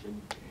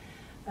reflection.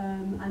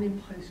 and in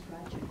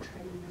postgraduate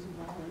training as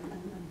well.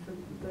 And for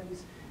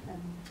those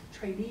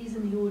trainees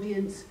in the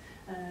audience,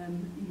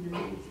 you know,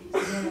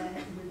 it's there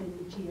within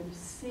the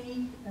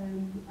GMC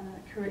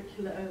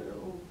curricula,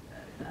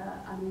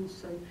 and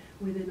also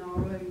within our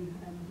own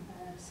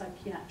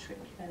psychiatric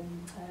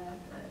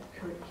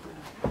curricula.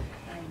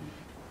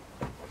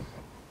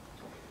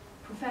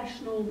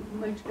 Professional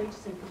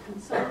motivators and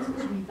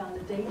consultants,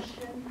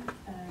 revalidation,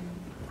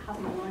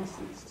 having a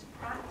license to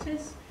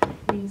practice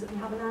means that we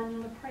have an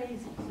annual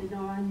appraisal. So in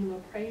our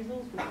annual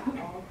appraisals, we have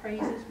our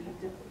appraisers, we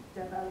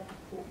develop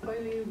a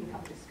portfolio, we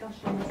have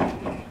discussions,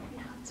 we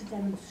have to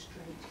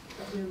demonstrate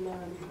that we're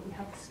learning, that we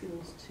have the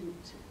skills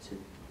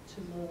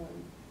to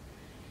learn.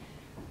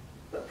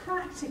 But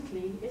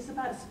practically, it's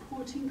about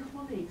supporting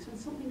colleagues. When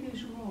something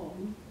goes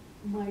wrong,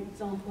 my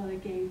example I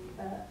gave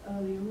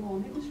earlier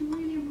on, it was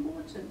really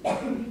important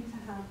for me to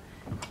have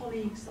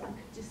colleagues that I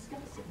could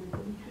discuss it with,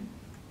 that we could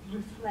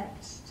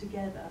reflect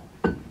together.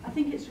 I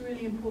think it's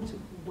really important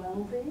for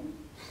well-being.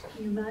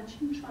 Can you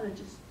imagine trying to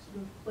just sort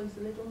of close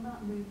the lid on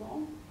that and move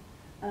on?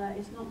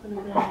 It's not going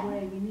to go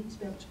away. We need to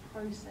be able to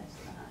process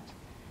that.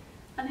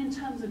 And in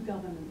terms of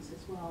governance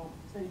as well,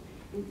 so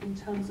in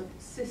terms of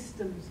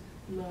systems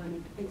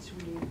learning, it's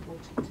really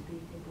important to be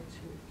able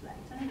to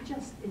reflect. And it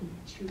just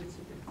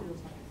intuitively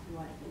feels like it's the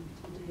right thing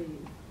to do.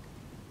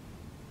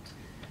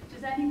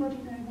 Does anybody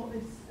know what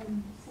this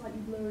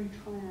slightly blurry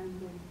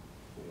triangle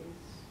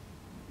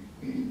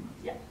is?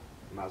 Yeah.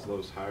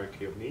 Maslow's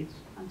hierarchy of needs.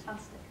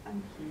 Fantastic,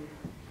 thank you.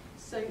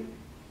 So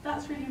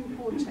that's really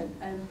important.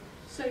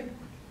 So,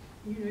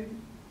 you know,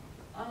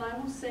 and I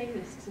will say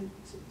this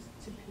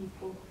to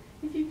people,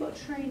 if you've got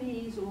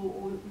trainees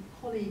or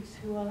colleagues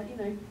who are, you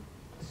know,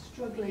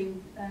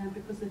 struggling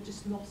because they've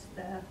just lost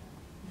their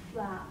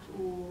flat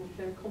or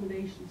their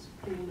accommodations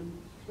have fallen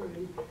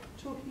through,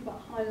 talking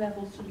about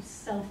high-level sort of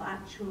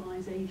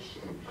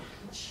self-actualization,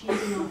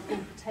 achieving our full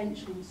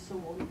potential and so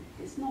on,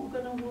 it's not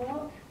going to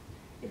work.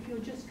 If you're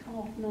just come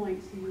off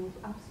nights and you're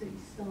absolutely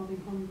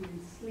starving, hungry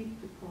and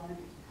sleep deprived,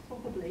 it's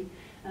probably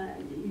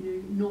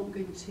you know, not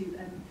going to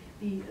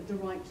be the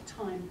right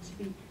time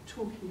to be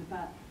talking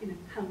about, you know,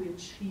 how we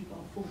achieve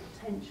our full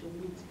potential. We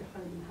need to go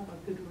home and have a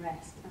good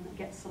rest and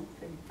get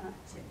something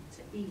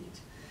to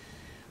eat.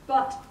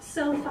 But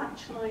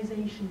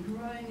self-actualization,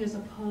 growing as a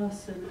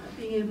person,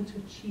 being able to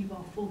achieve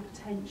our full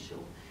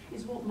potential,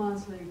 is what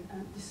Maslow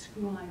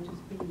described as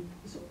being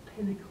the sort of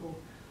pinnacle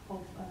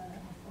of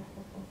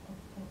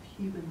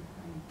human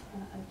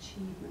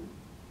achievement.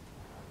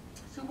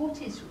 So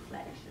what is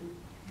reflection?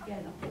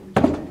 Again, I thought we'd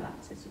just go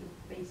back to sort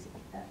of basic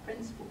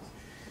principles.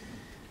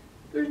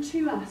 There are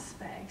two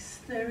aspects.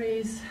 There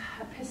is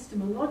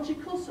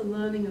epistemological, so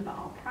learning about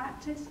our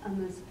practice, and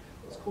there's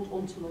what's called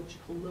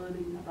ontological,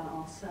 learning about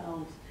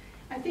ourselves.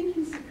 I think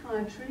in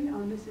psychiatry,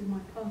 and this is my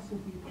personal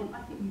viewpoint,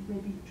 I think we've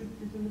maybe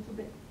drifted a little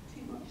bit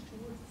too much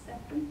towards the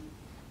second.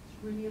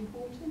 It's really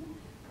important.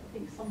 I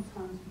think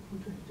sometimes people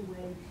drift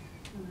away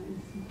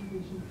in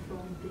supervision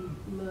from the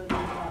learning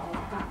about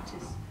our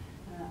practice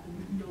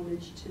and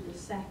knowledge to the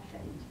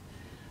second.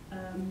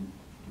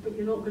 But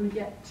you're not going to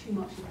get too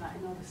much of that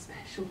in other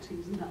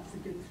specialties, and that's the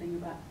good thing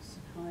about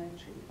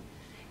psychiatry.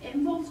 It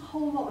involves a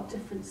whole lot of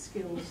different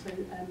skills, so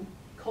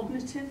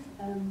cognitive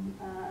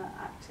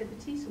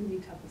activity, so we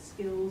need to have the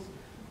skills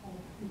of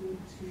being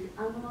able to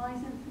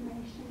analyse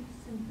information,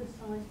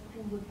 synthesise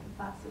all the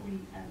facts that we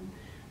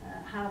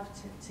have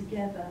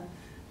together,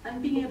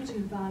 and being able to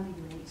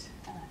evaluate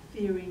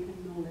theory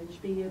and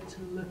knowledge, being able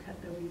to look at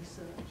the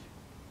research.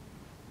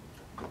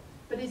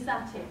 But is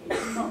that it?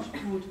 It's much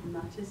broader than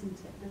that, isn't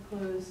it?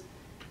 Because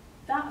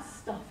that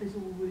stuff is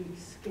all really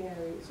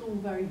scary. It's all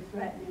very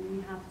threatening.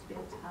 We have to be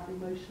able to have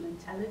emotional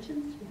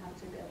intelligence. We have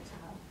to be able to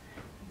have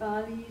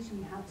values.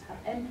 We have to have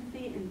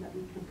empathy in that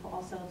we can put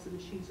ourselves in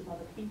the shoes of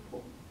other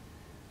people.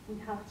 We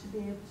have to be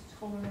able to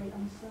tolerate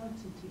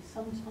uncertainty.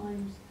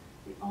 Sometimes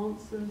the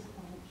answers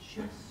are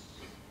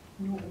just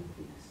not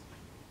obvious.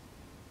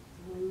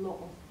 There are a lot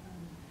of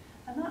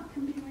and that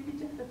can be really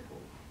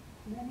difficult.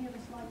 Many of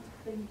us like to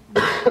think in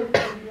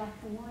black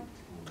and white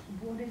terms.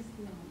 What is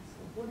the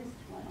answer? What is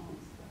the right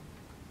answer?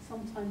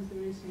 Sometimes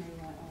there is no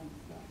right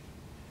answer.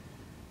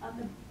 And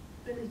the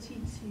ability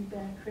to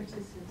bear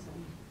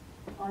criticism,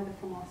 either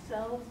from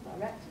ourselves,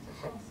 directed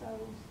at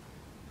ourselves,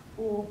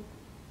 or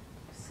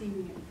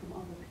receiving it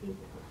from other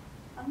people.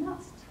 And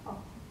that's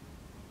tough.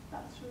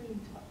 That's really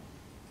tough.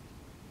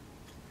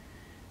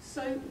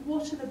 So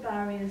what are the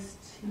barriers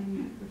to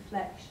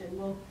reflection?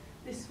 Well,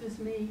 this was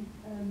me.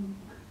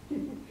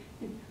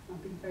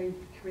 I've been very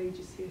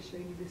courageous here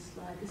showing you this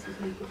slide. This was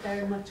me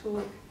preparing my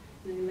talk,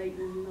 you know, late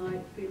in the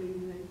night, feeling,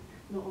 you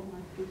know, not on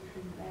my good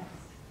and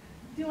best.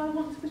 Do I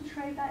want to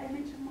portray that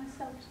image of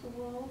myself to the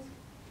world?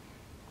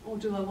 Or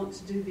do I want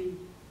to do the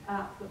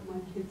app that my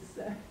kids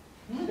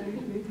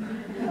showed me?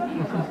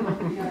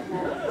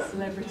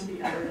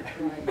 Celebrity app,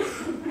 right.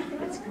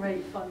 It's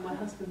great fun. My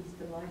husband's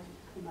delighted to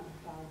come out of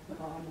Barack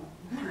Obama.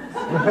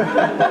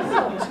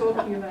 Stop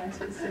talking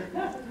about it soon.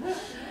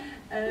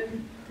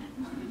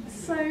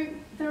 So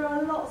there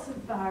are lots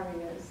of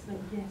barriers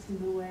that get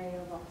in the way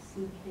of us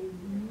looking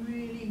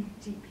really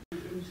deeply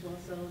into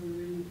ourselves and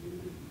really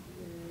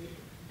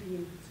being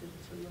able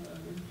to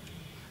learn. And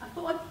I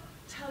thought I'd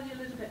tell you a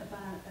little bit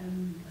about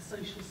a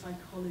social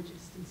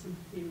psychologist and some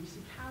theories.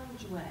 So Carol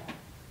Dweck,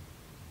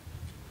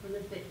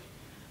 prolific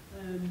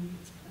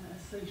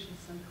social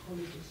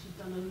psychologist, she's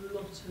done a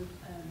lot of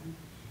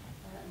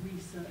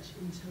research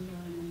into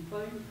learning,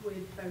 both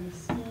with very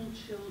small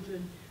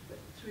children but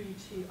through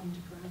to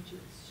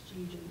undergraduate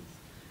students.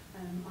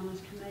 And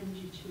I'd commend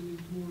you to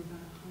read more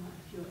about her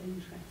if you're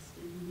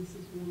interested, and this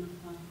is one of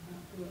her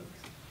books.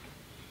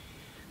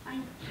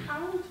 And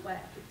Carol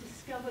Dweck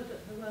discovered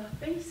that there were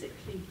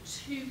basically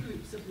two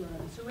groups of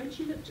learners. So when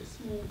she looked at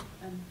small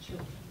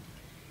children,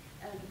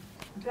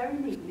 very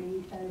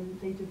neatly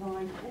they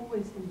divide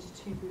always into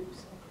two groups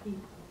of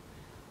people.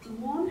 The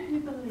one who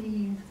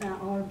believe that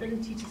our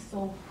ability to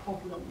solve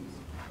problems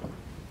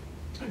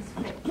is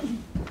fixed.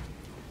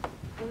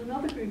 And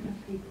another group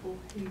of people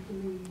who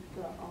believe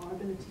that our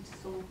ability to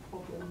solve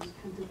problems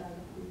can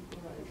develop and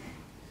grow.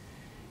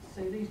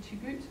 So these two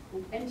groups are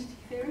called entity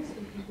theorists,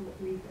 and people that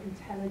believe that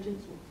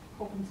intelligence or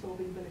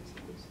problem-solving ability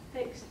is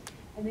fixed,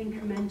 and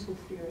incremental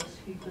theorists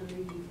who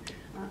believe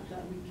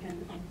that we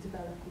can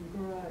develop and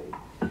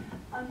grow.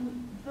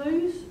 And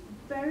those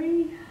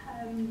very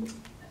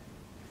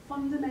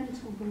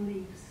fundamental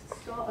beliefs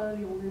start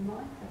early on in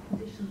life, they're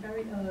conditioned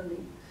very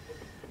early,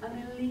 and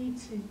they lead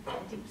to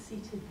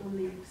deep-seated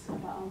beliefs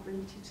about our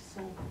ability to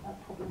solve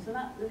problems. And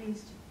that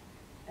leads to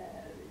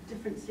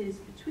differences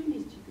between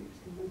these two groups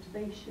in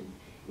motivation,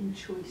 in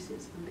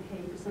choices and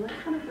behaviours. And I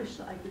kind of wish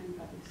that I knew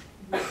about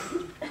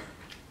this.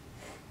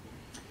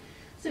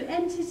 So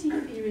entity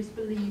theorists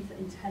believe that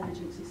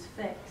intelligence is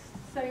fixed.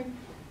 So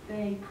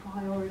they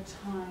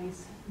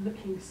prioritise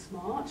looking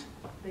smart.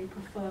 They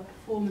prefer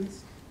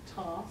performance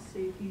tasks. So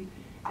if you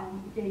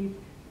gave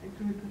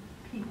a group of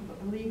people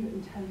that believe that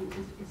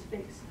intelligence is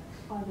fixed,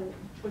 either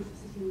the choice of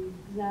sitting an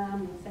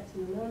exam or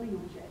setting a learning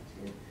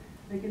objective,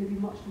 they're going to be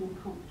much more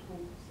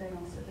comfortable saying,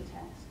 I'll sit the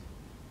test,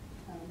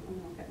 and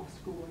then I'll get my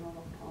score and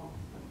I'll pass,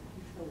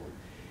 and so on.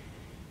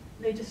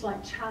 They just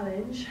like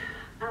challenge,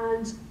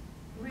 and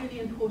really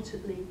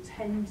importantly,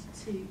 tend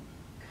to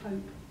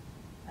cope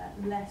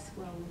less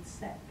well with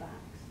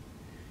setbacks.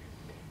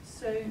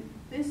 So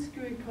this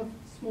group of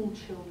small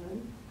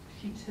children,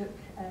 she took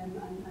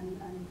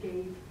and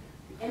gave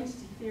the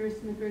entity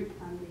theorists in the group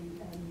and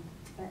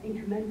the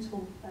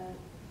incremental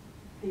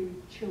theory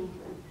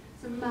children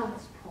some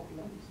maths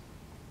problems.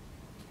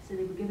 So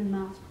they were given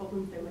maths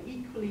problems, they were of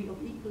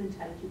equal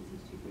intelligence,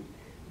 these two groups,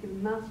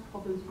 given maths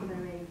problems for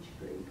their age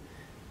group.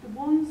 The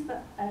ones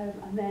that,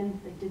 and then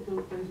they did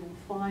those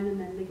all fine, and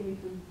then they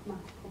gave them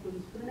maths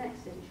problems for the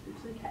next age group,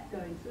 so they kept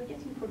going. So they're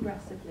getting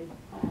progressively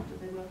harder.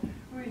 They were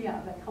really out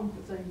of their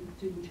comfort zone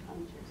doing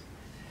challenges.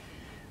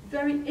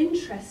 Very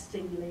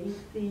interestingly,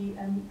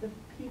 the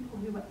people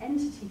who were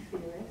entity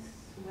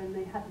theorists, when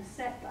they had the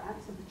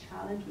setbacks of the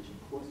challenge, which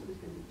of course it was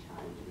going to be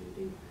challenging, they were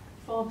doing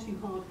far too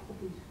hard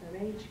problems for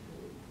their age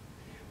group.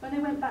 When they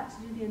went back to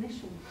do the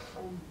initial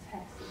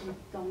test that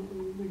they'd done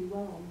really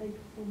well on, they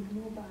performed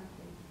more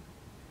badly.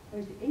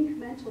 Whereas the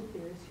incremental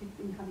theorists who'd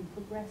been having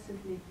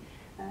progressively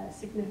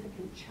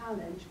significant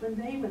challenge, when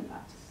they went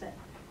back to set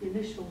the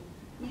initial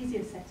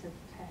easier set of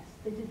tests,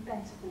 they did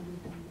better than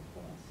they'd done the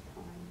first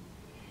time.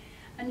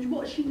 And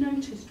what she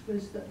noticed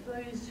was that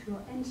those who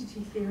are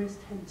entity theorists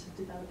tend to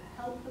develop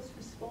a helpless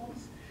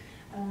response.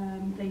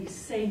 They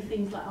say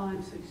things like, oh,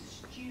 I'm so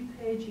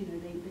stupid, you know,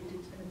 they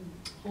did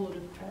a whole lot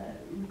of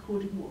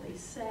recording what they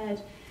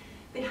said.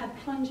 They had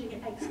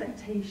plunging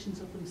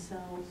expectations of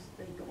themselves,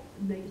 they got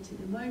negative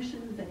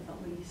emotions, they felt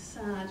really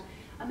sad,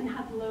 and they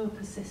had lower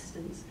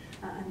persistence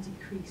and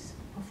decreased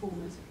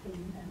performance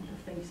in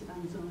the face of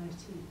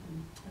anxiety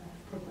and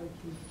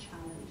provoking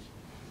challenge.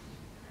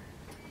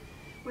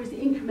 Whereas the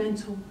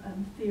incremental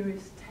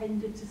theorists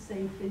tended to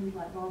say things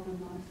like, rather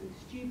than I'm so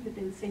stupid,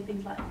 they would say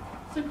things like,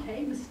 it's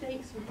okay,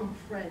 mistakes are from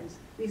friends.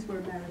 These were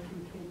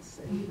American kids,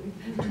 so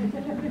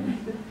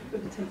we've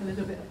got to take a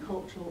little bit of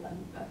cultural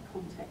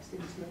context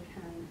into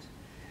account.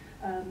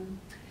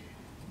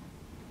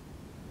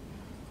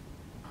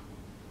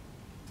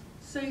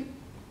 So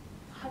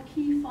her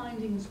key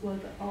findings were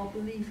that our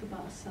belief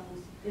about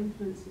ourselves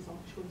influences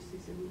our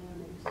choices in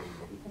learning. So,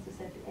 as I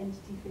said, the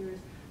entity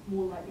theorists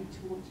more likely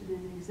to want to do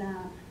an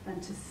exam than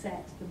to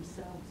set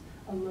themselves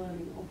a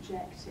learning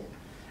objective.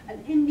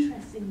 And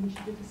interestingly,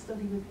 she did a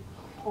study with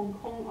Hong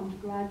Kong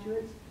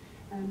undergraduates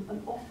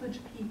and offered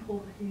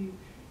people who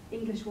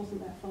English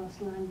wasn't their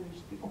first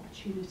language the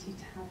opportunity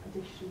to have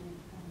additional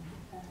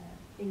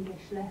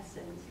English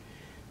lessons.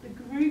 The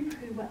group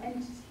who were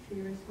entity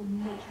theorists were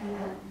much more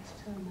likely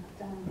to turn that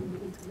down than the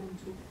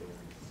incremental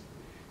theorists.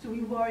 So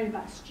we worry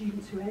about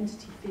students who are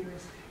entity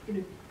theorists, you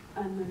know,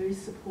 and there is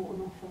support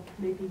on offer,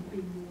 maybe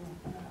being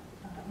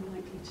more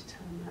likely to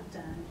turn that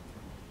down.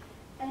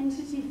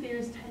 Entity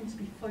theorists tend to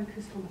be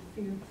focused on a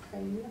fear of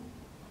failure.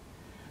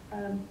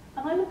 And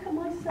I look at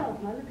myself,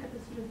 and I look at the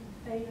sort of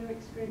failure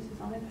experiences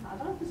I've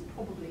had. I was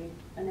probably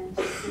an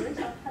entity theorist.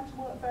 I've had to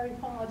work very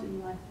hard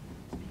in life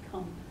to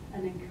become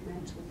an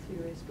incremental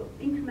theorist. But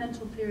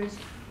incremental theorists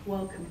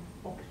welcome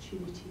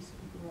opportunities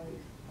for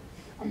growth.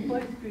 And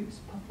both groups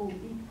perform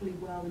equally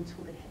well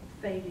until they hit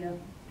failure.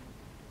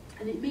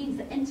 And it means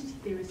that entity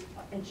theorists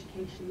are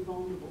educationally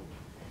vulnerable.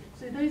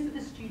 So those are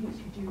the students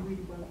who do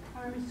really well at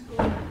primary school,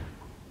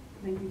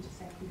 then go to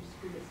secondary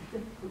school. It's a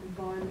difficult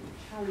environment, the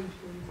challenge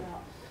goes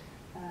up,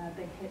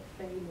 they hit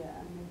failure,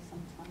 and they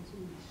sometimes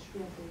really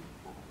struggle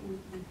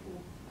with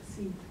or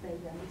perceived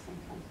failure, and they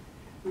sometimes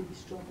really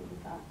struggle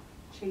with that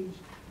change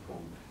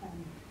from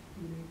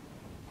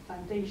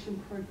foundation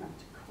program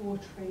to core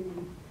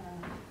training,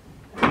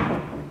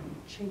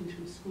 change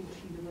from school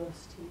to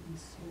university, and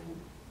so on.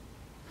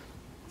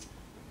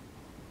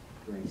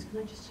 Grace, can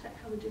I just check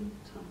how we're doing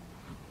with time?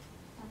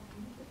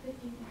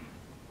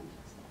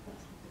 Fantastic.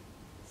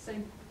 So,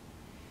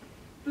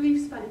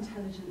 beliefs about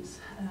intelligence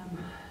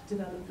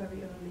develop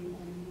very early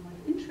on in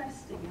life.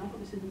 Interesting, I thought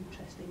this was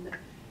interesting, that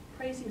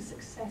praising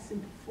success in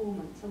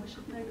performance, I wish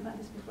I'd known about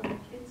this before I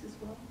had kids as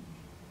well,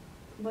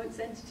 promotes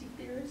entity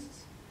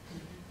theorists.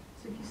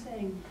 So if you're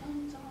saying, well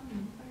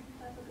done, very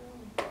clever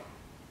girl,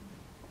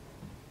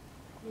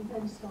 you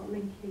then start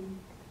linking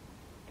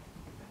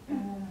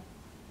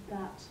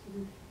that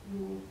with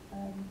your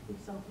with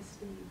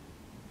self-esteem.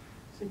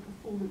 So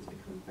performance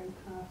becomes very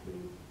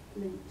powerfully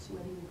linked to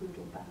whether you're good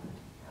or bad.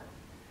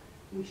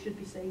 We should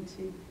be saying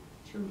to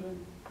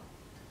children,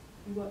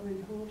 you work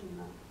really hard on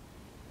that.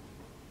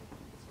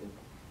 That's good.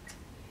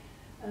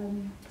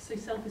 So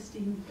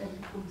self-esteem then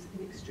becomes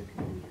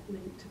inextricably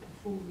linked to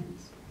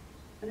performance.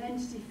 And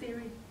entity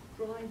theory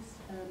drives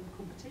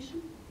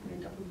competition. We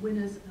end up with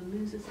winners and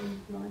losers in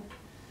life.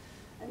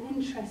 And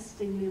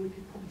interestingly, we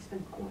could probably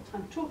spend quite a lot of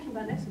time talking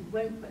about this, and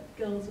won't, but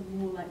girls are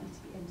more likely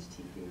to be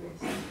entity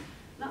theorists. And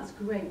that's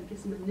great, it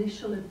gives them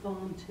initial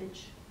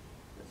advantage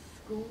at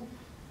school,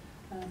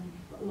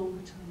 but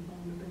longer-term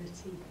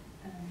vulnerability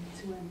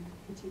to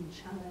hitting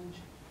challenge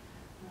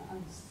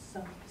and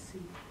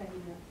self-perceived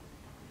failure.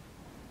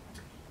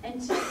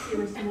 Entity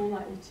theorists are more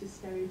likely to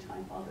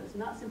stereotype others,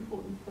 and that's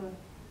important for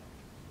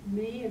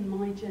me and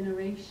my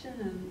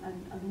generation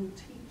and all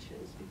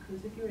teachers,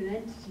 because if you're an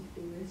entity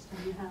theorist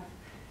and you have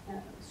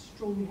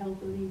strongly held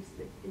beliefs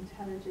that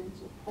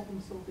intelligence or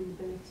problem-solving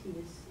ability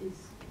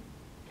is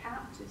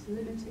capped, it's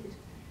limited,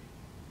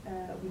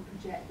 we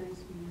project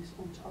those views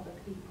onto other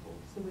people.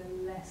 So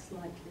we're less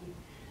likely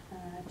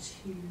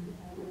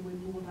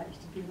we're more likely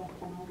to give up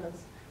on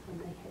others when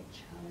they hit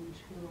challenge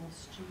who are our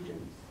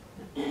students.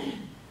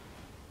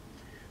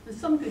 There's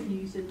some good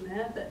news in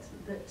there that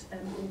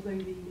although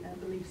the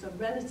beliefs are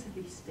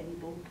relatively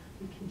stable,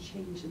 we can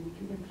change them, we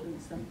can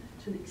influence them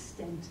to an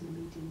extent in the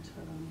medium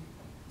term.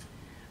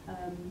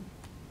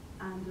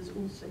 And there's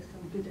also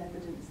some good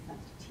evidence that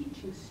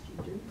teaching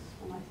students,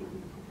 and I think we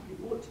probably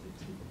ought to be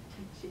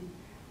teaching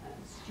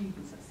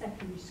students at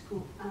secondary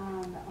school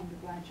and at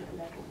undergraduate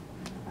level,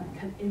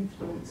 can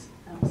influence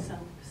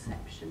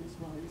self-perception as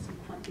well. There's some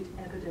quite good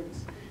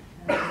evidence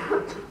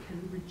that it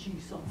can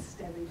reduce our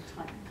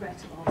stereotype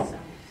threat of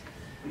ourselves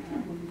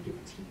when we give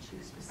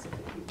teaching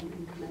specifically on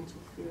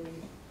incremental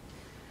theory.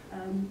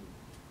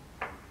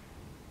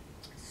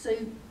 So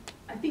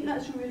I think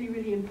that's really,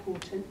 really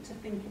important to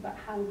think about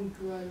how we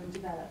grow and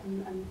develop.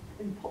 And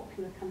in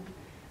popular kind of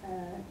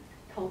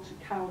culture,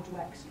 Carol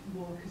Dweck's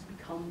work has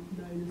become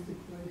known as the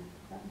growth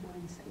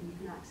mindset, and you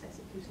can access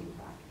it through some of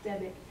her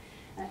academic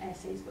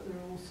essays, but there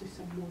are also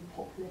some more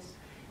populist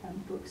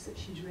books that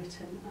she's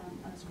written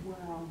as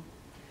well.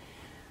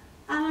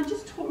 And I'll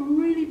just talk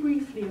really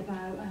briefly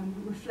about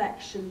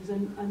reflections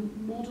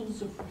and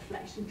models of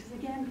reflection, because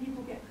again,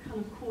 people get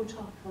kind of caught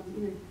up on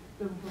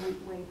the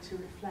right way to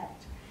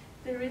reflect.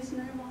 There is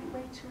no right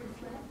way to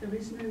reflect, there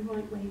is no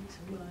right way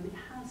to learn. It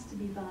has to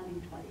be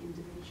valued by the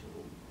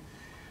individual.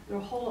 There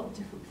are a whole lot of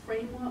different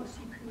frameworks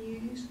you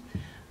can use.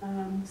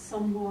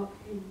 Some work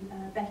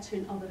better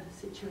in other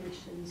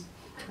situations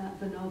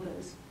than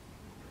others.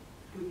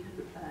 We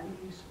can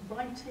use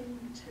writing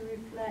to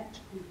reflect,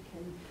 we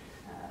can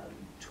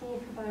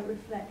talk about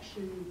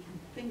reflection, we can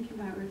think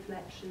about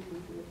reflection, we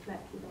can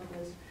reflect with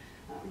others,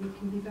 we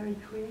can be very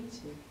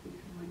creative, we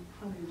can write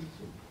poems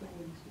or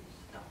plays or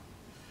stuff.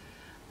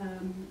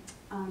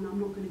 And I'm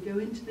not going to go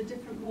into the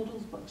different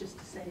models, but just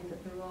to say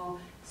that there are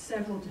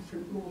several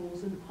different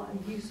models, and quite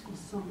a useful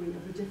summary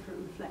of the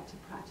different reflective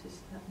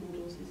practice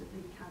models is at the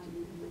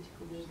Academy of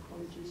Medical Law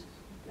College's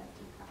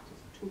Reflective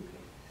Practice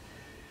Toolkit.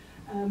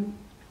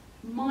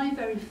 My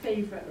very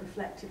favourite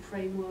reflective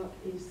framework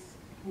is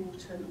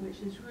Wharton, which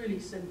is really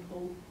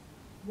simple.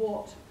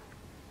 What,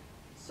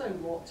 so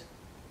what,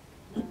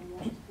 what,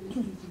 and it's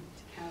easy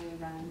to carry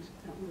around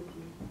with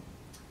you.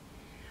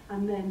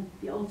 And then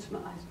the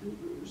ultimate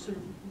sort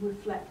of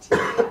reflective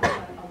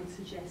I would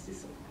suggest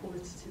is sort of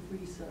qualitative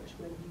research,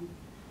 where you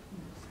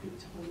speak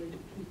to a whole load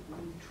of people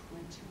and you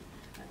try to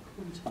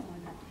quantify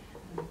that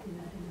in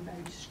a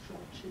very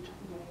structured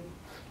way.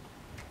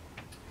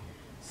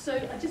 So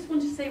I just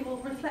want to say, well,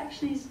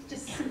 reflection is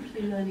just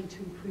simply learning to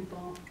improve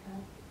our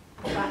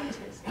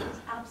practice. It's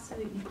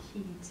absolutely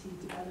key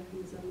to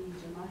developing as a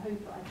leader, and I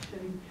hope that I've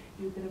shown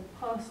you a bit of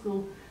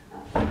personal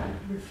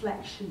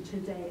reflection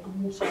today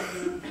on what I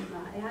learned from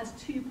that. It has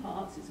two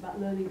parts. It's about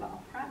learning about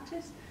our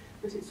practice,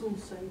 but it's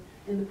also,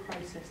 in the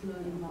process,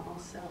 learning about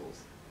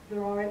ourselves.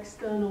 There are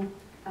external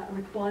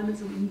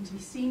requirements, and we need to be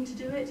seen to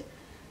do it,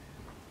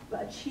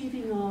 but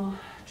achieving our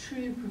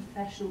true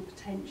professional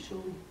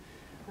potential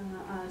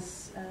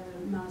as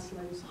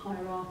Maslow's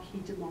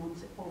hierarchy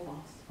demands it of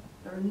us.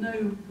 There are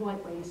no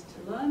right ways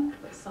to learn,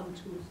 but some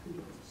tools can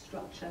give us a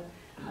structure,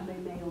 and they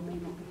may or may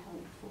not be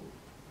helpful.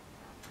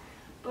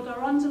 But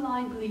our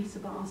underlying beliefs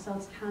about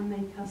ourselves can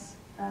make us,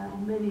 or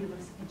many of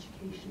us,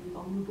 educationally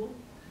vulnerable,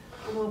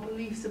 and our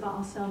beliefs about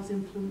ourselves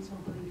influence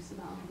our beliefs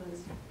about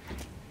others.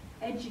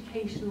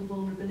 Educational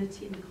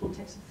vulnerability in the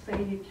context of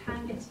failure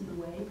can get in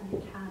the way, and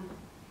it can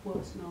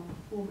worsen our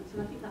performance.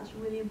 And I think that's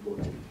really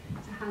important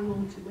to hang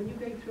on to. When you're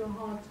going through a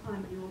hard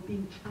time and you're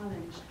being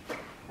challenged,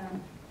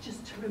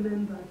 just to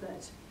remember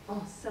that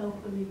our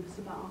self-beliefs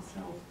about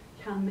ourselves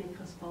can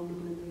make us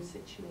vulnerable in those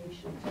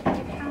situations.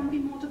 It can be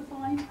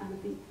modified, and I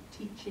think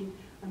teaching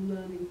and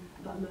learning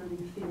about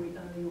learning theory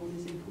early on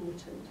is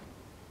important.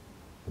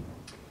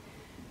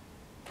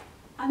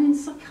 And in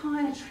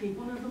psychiatry,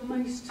 one of the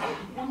most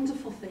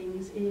wonderful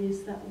things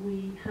is that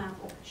we have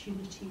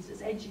opportunities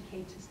as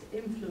educators to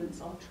influence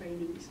our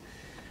trainees'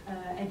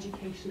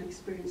 educational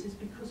experiences,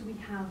 because we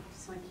have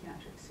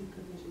psychiatric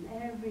supervision.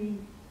 Every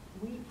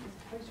week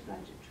as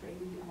postgraduate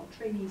training, our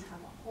trainees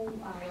have a whole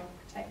hour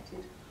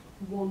protected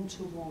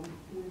one-to-one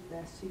with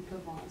their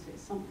supervisor.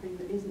 It's something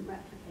that isn't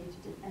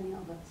replicated in any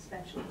other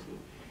specialty.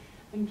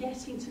 And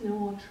getting to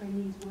know our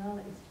trainees well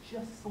is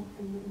just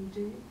something that we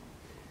do.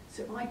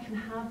 So I can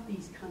have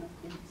these kind of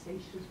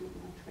conversations with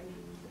my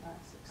trainees about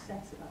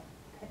success, about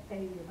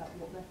failure, about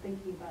what they're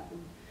thinking about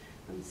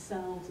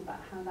themselves, about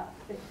how that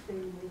fits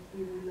in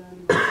with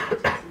learning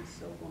practice and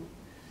so on.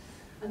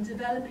 And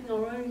developing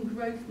our own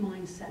growth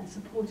mindset and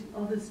supporting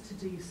others to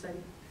do so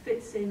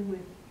fits in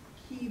with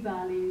key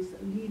values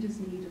that leaders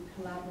need of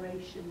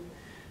collaboration,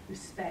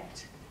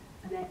 respect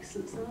and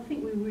excellence. And I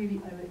think we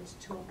really owe it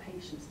to our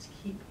patients to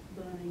keep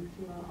learning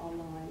throughout our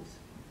lives.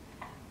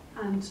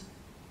 And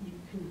you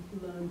can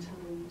learn to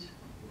lead.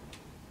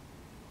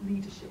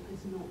 Leadership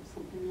is not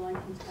something like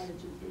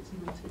intelligence, it's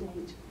not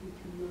innate. You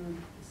can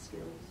learn the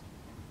skills.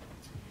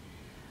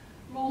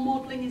 Role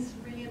modelling is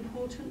really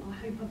important. I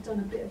hope I've done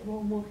a bit of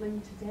role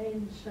modelling today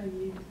and shown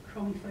you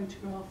crummy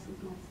photographs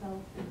of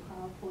myself in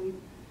PowerPoint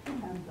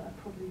that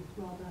I probably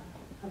rather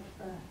have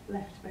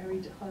left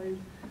buried at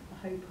home.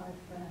 I hope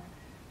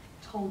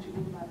I've told you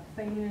all about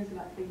the failures,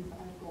 about things that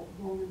I've got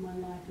wrong in my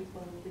life, as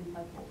well as things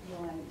I've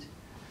got right.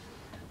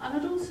 And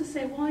I'd also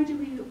say, why do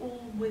we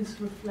always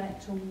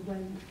reflect on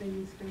when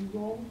things go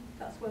wrong?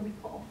 That's where we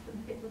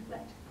often hit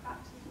reflective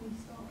practice and we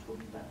start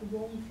talking about the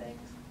wrong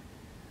things.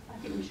 I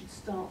think we should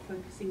start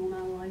focusing on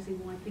analysing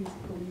why things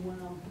have gone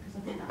well, because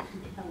I think that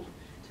can help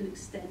to an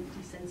extent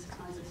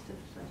desensitise us to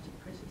reflective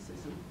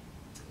criticism.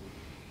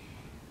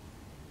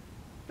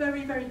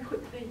 Very, very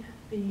quickly,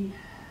 the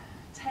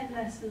 10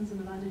 lessons,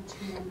 and I've added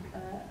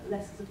 2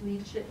 lessons of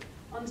leadership.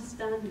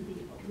 Understand and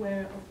be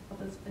aware of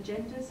others'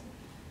 agendas.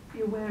 Be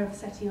aware of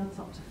setting others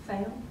up to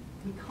fail.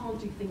 We can't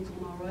do things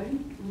on our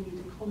own. We need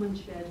a common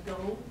shared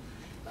goal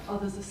that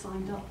others are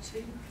signed up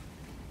to.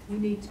 We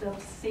need to be able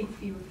to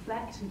safely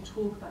reflect and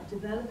talk about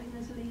developing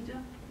as a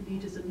leader.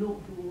 Leaders are not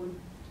born.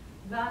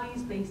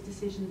 Values-based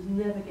decisions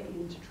never get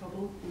you into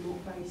trouble, or not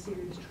very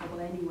serious trouble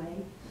anyway.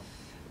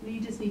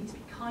 Leaders need to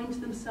be kind to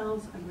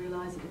themselves and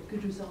realise that a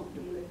good result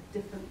may look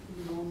different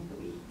from the one that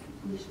we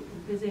initially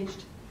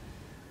envisaged.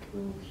 We're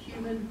all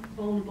human,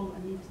 vulnerable,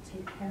 and need to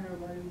take care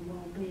of our own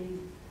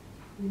well-being.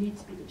 We need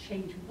to be the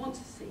change we want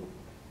to see.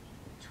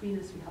 Between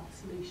us, we have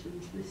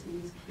solutions.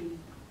 Listening is key.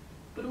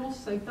 But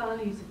also,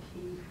 values are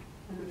key,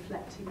 and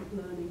reflecting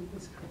and learning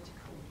is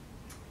critical.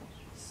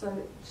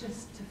 So,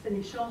 just to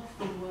finish off,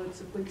 the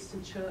words of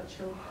Winston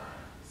Churchill,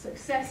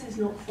 success is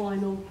not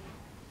final,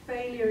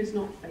 failure is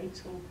not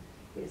fatal,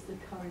 it's the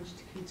courage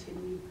to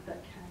continue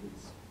that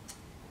counts.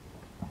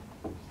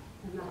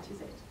 And that is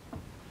it.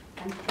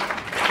 Thank you.